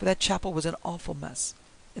 for that chapel was an awful mess,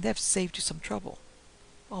 and they have saved you some trouble."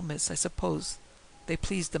 "Well, miss, I suppose they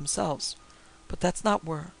pleased themselves, but that's not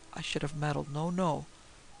where I should have meddled, no.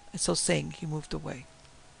 And so saying, he moved away.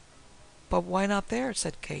 "But why not there?"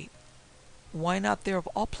 said Kate. "Why not there of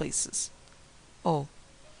all places?" "Oh,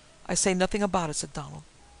 I say nothing about it," said Donald.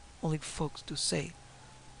 "Only folks do say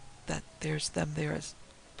that there's them there as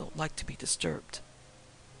don't like to be disturbed."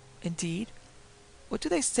 "Indeed? What do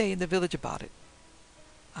they say in the village about it?"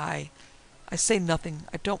 I say nothing.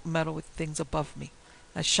 I don't meddle with things above me.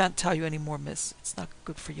 I shan't tell you any more, miss. It's not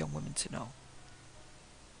good for young women to know."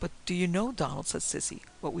 "But do you know, Donald," said Sissy,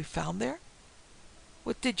 "what we found there?"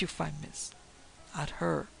 "What did you find, miss?" "At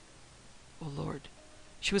her. Oh, Lord,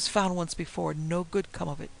 she was found once before, and no good come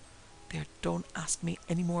of it. There, don't ask me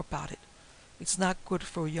any more about it. It's not good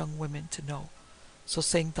for young women to know." So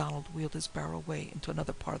saying, Donald wheeled his barrow away into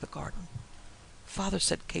another part of the garden. "Father,"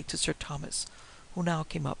 said Kate to Sir Thomas, who now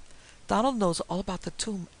came up, "Donald knows all about the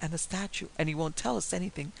tomb and the statue, and he won't tell us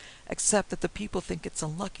anything except that the people think it's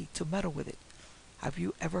unlucky to meddle with it. Have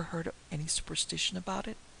you ever heard of any superstition about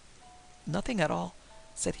it?" "Nothing at all,"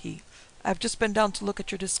 said he. "I have just been down to look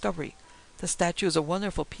at your discovery. The statue is a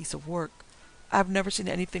wonderful piece of work. I have never seen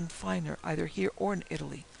anything finer, either here or in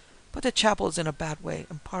Italy. But the chapel is in a bad way,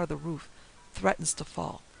 and part of the roof threatens to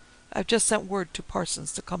fall. I have just sent word to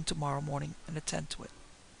Parsons to come tomorrow morning and attend to it."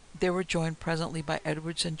 They were joined presently by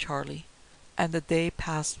Edwards and Charlie, and the day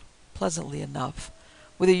passed pleasantly enough,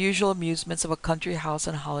 with the usual amusements of a country house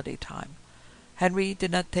and holiday time. Henry did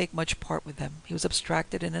not take much part with them. He was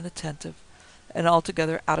abstracted and inattentive, and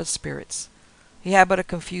altogether out of spirits. He had but a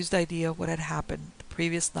confused idea of what had happened the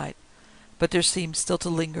previous night, but there seemed still to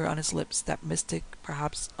linger on his lips that mystic,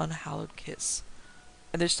 perhaps unhallowed kiss,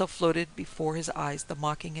 and there still floated before his eyes the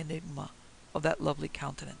mocking enigma of that lovely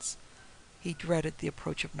countenance. He dreaded the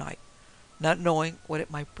approach of night, not knowing what it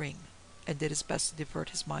might bring, and did his best to divert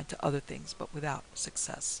his mind to other things, but without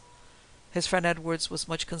success. His friend Edwards was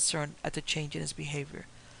much concerned at the change in his behavior,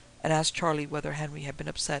 and asked Charlie whether Henry had been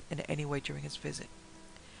upset in any way during his visit.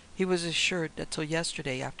 He was assured that till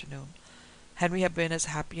yesterday afternoon Henry had been as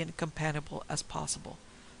happy and companionable as possible,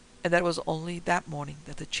 and that it was only that morning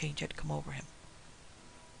that the change had come over him.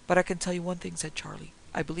 "But I can tell you one thing," said Charlie.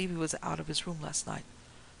 "I believe he was out of his room last night,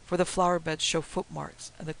 for the flower beds show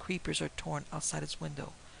footmarks, and the creepers are torn outside his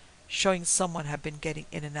window, showing someone had been getting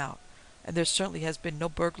in and out, and there certainly has been no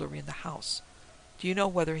burglary in the house. Do you know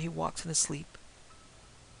whether he walks in his sleep?"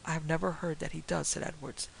 "I have never heard that he does," said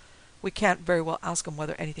Edwards. "We can't very well ask him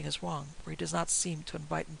whether anything is wrong, for he does not seem to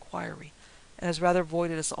invite inquiry, and has rather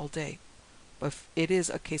avoided us all day. But if it is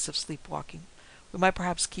a case of sleepwalking, we might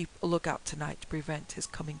perhaps keep a lookout tonight to prevent his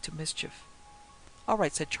coming to mischief." "All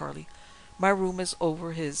right," said Charlie. "My room is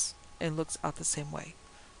over his and looks out the same way.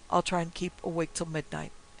 I'll try and keep awake till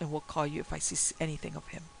midnight, and will call you if I see anything of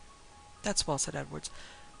him." "That's well," said Edwards,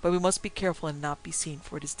 "but we must be careful and not be seen,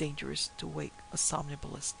 for it is dangerous to wake a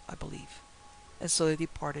somnambulist, I believe." And so they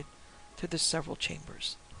departed through the several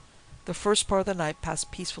chambers. The first part of the night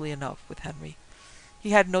passed peacefully enough with Henry.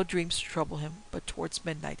 He had no dreams to trouble him, but towards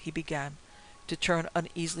midnight he began to turn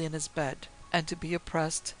uneasily in his bed, and to be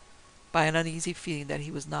oppressed by an uneasy feeling that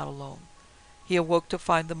he was not alone. He awoke to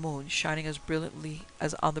find the moon shining as brilliantly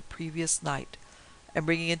as on the previous night, and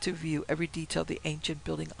bringing into view every detail of the ancient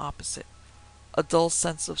building opposite. A dull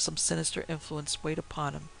sense of some sinister influence weighed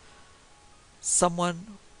upon him,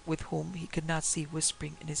 someone with whom he could not see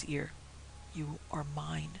whispering in his ear, "You are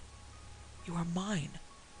mine. You are mine."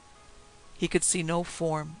 He could see no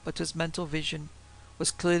form, but to his mental vision was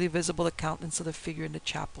clearly visible the countenance of the figure in the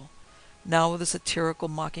chapel, now with a satirical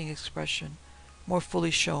mocking expression more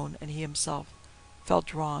fully shown, and he himself felt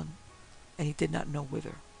drawn, and he did not know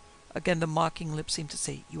whither. Again the mocking lips seemed to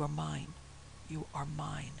say, "You are mine. You are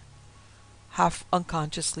mine." Half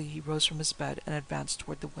unconsciously he rose from his bed and advanced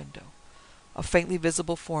toward the window. A faintly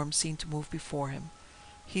visible form seemed to move before him.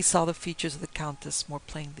 He saw the features of the Countess more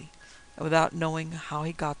plainly, and without knowing how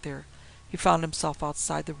he got there, he found himself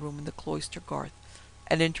outside the room in the cloister garth,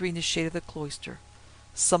 and entering the shade of the cloister,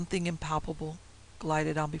 something impalpable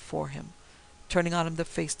glided on before him, turning on him the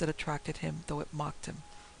face that attracted him, though it mocked him,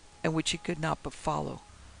 and which he could not but follow,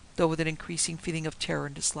 though with an increasing feeling of terror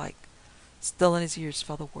and dislike. Still in his ears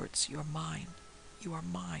fell the words, "You are mine, you are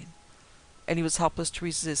mine," and he was helpless to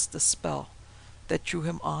resist the spell that drew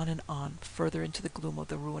him on, further into the gloom of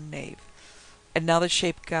the ruined nave. And now the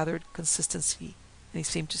shape gathered consistency, and he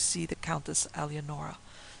seemed to see the Countess Eleonora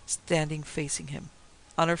standing facing him.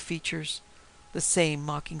 On her features, the same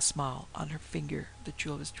mocking smile, on her finger, the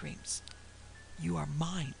jewel of his dreams. "You are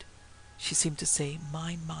mine," she seemed to say,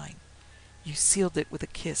 "mine, mine." You sealed it with a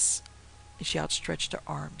kiss, and she outstretched her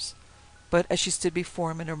arms. But as she stood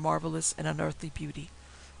before him in her marvelous and unearthly beauty,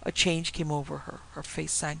 a change came over her. Her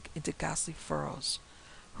face sank into ghastly furrows.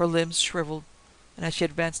 Her limbs shriveled, and as she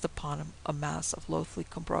advanced upon him, a mass of loathly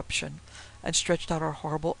corruption, and stretched out her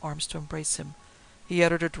horrible arms to embrace him, he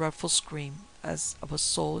uttered a dreadful scream, as of a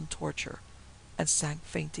soul in torture, and sank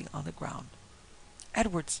fainting on the ground.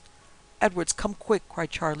 "Edwards! Edwards, come quick!"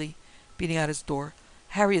 cried Charlie, beating at his door.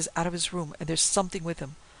 "Harry is out of his room, and there's something with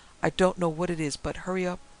him. I don't know what it is, but hurry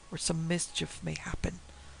up, or some mischief may happen."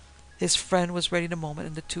 His friend was ready in a moment,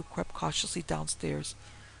 and the two crept cautiously downstairs,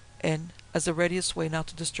 and, as the readiest way not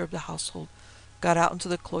to disturb the household, got out into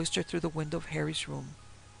the cloister through the window of Harry's room.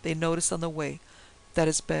 They noticed on the way that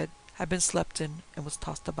his bed had been slept in and was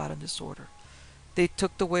tossed about in disorder. They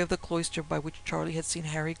took the way of the cloister by which Charlie had seen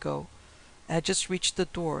Harry go, and had just reached the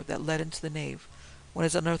door that led into the nave, when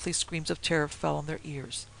his unearthly screams of terror fell on their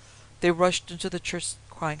ears. They rushed into the church,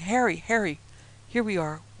 crying, "Harry, Harry! Here we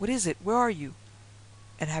are! What is it? Where are you?"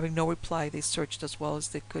 And having no reply, they searched as well as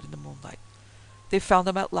they could in the moonlight. They found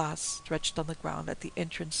him at last, stretched on the ground at the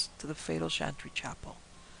entrance to the fatal chantry chapel.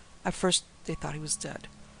 At first they thought he was dead,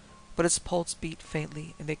 but his pulse beat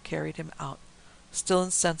faintly, and they carried him out, still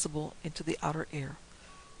insensible, into the outer air.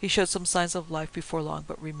 He showed some signs of life before long,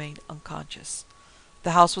 but remained unconscious.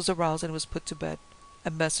 The house was aroused and was put to bed,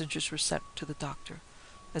 and messengers were sent to the doctor.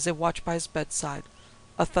 As they watched by his bedside,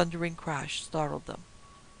 a thundering crash startled them.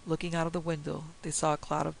 Looking out of the window, they saw a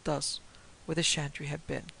cloud of dust where the chantry had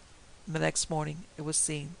been, and the next morning it was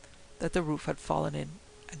seen that the roof had fallen in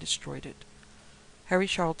and destroyed it. Harry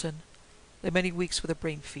Charlton lay many weeks with a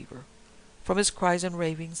brain fever. From his cries and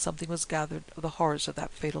ravings something was gathered of the horrors of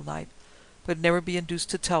that fatal night, but would never be induced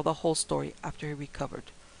to tell the whole story after he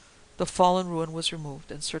recovered. The fallen ruin was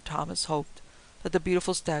removed, and Sir Thomas hoped that the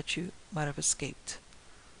beautiful statue might have escaped.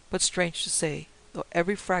 But strange to say, though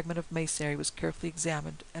every fragment of masonry was carefully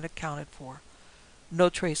examined and accounted for, no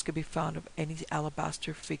trace could be found of any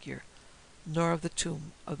alabaster figure, nor of the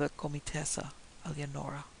tomb of the Comitessa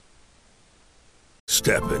Eleonora.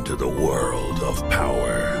 Step into the world of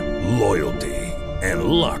power, loyalty, and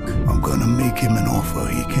luck. I'm gonna make him an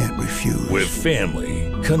offer he can't refuse. With family,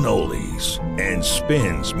 cannolis, and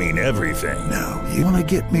spins mean everything. Now, you wanna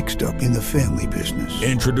get mixed up in the family business.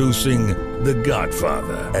 Introducing The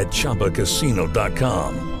Godfather at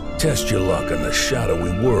ChumbaCasino.com. Test your luck in the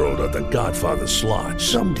shadowy world of The Godfather slot.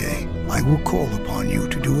 Someday, I will call upon you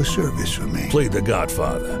to do a service for me. Play The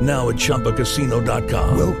Godfather, now at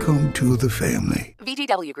ChumbaCasino.com. Welcome to the family.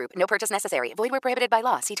 VGW Group. No purchase necessary. Void where prohibited by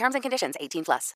law. See terms and conditions. 18+.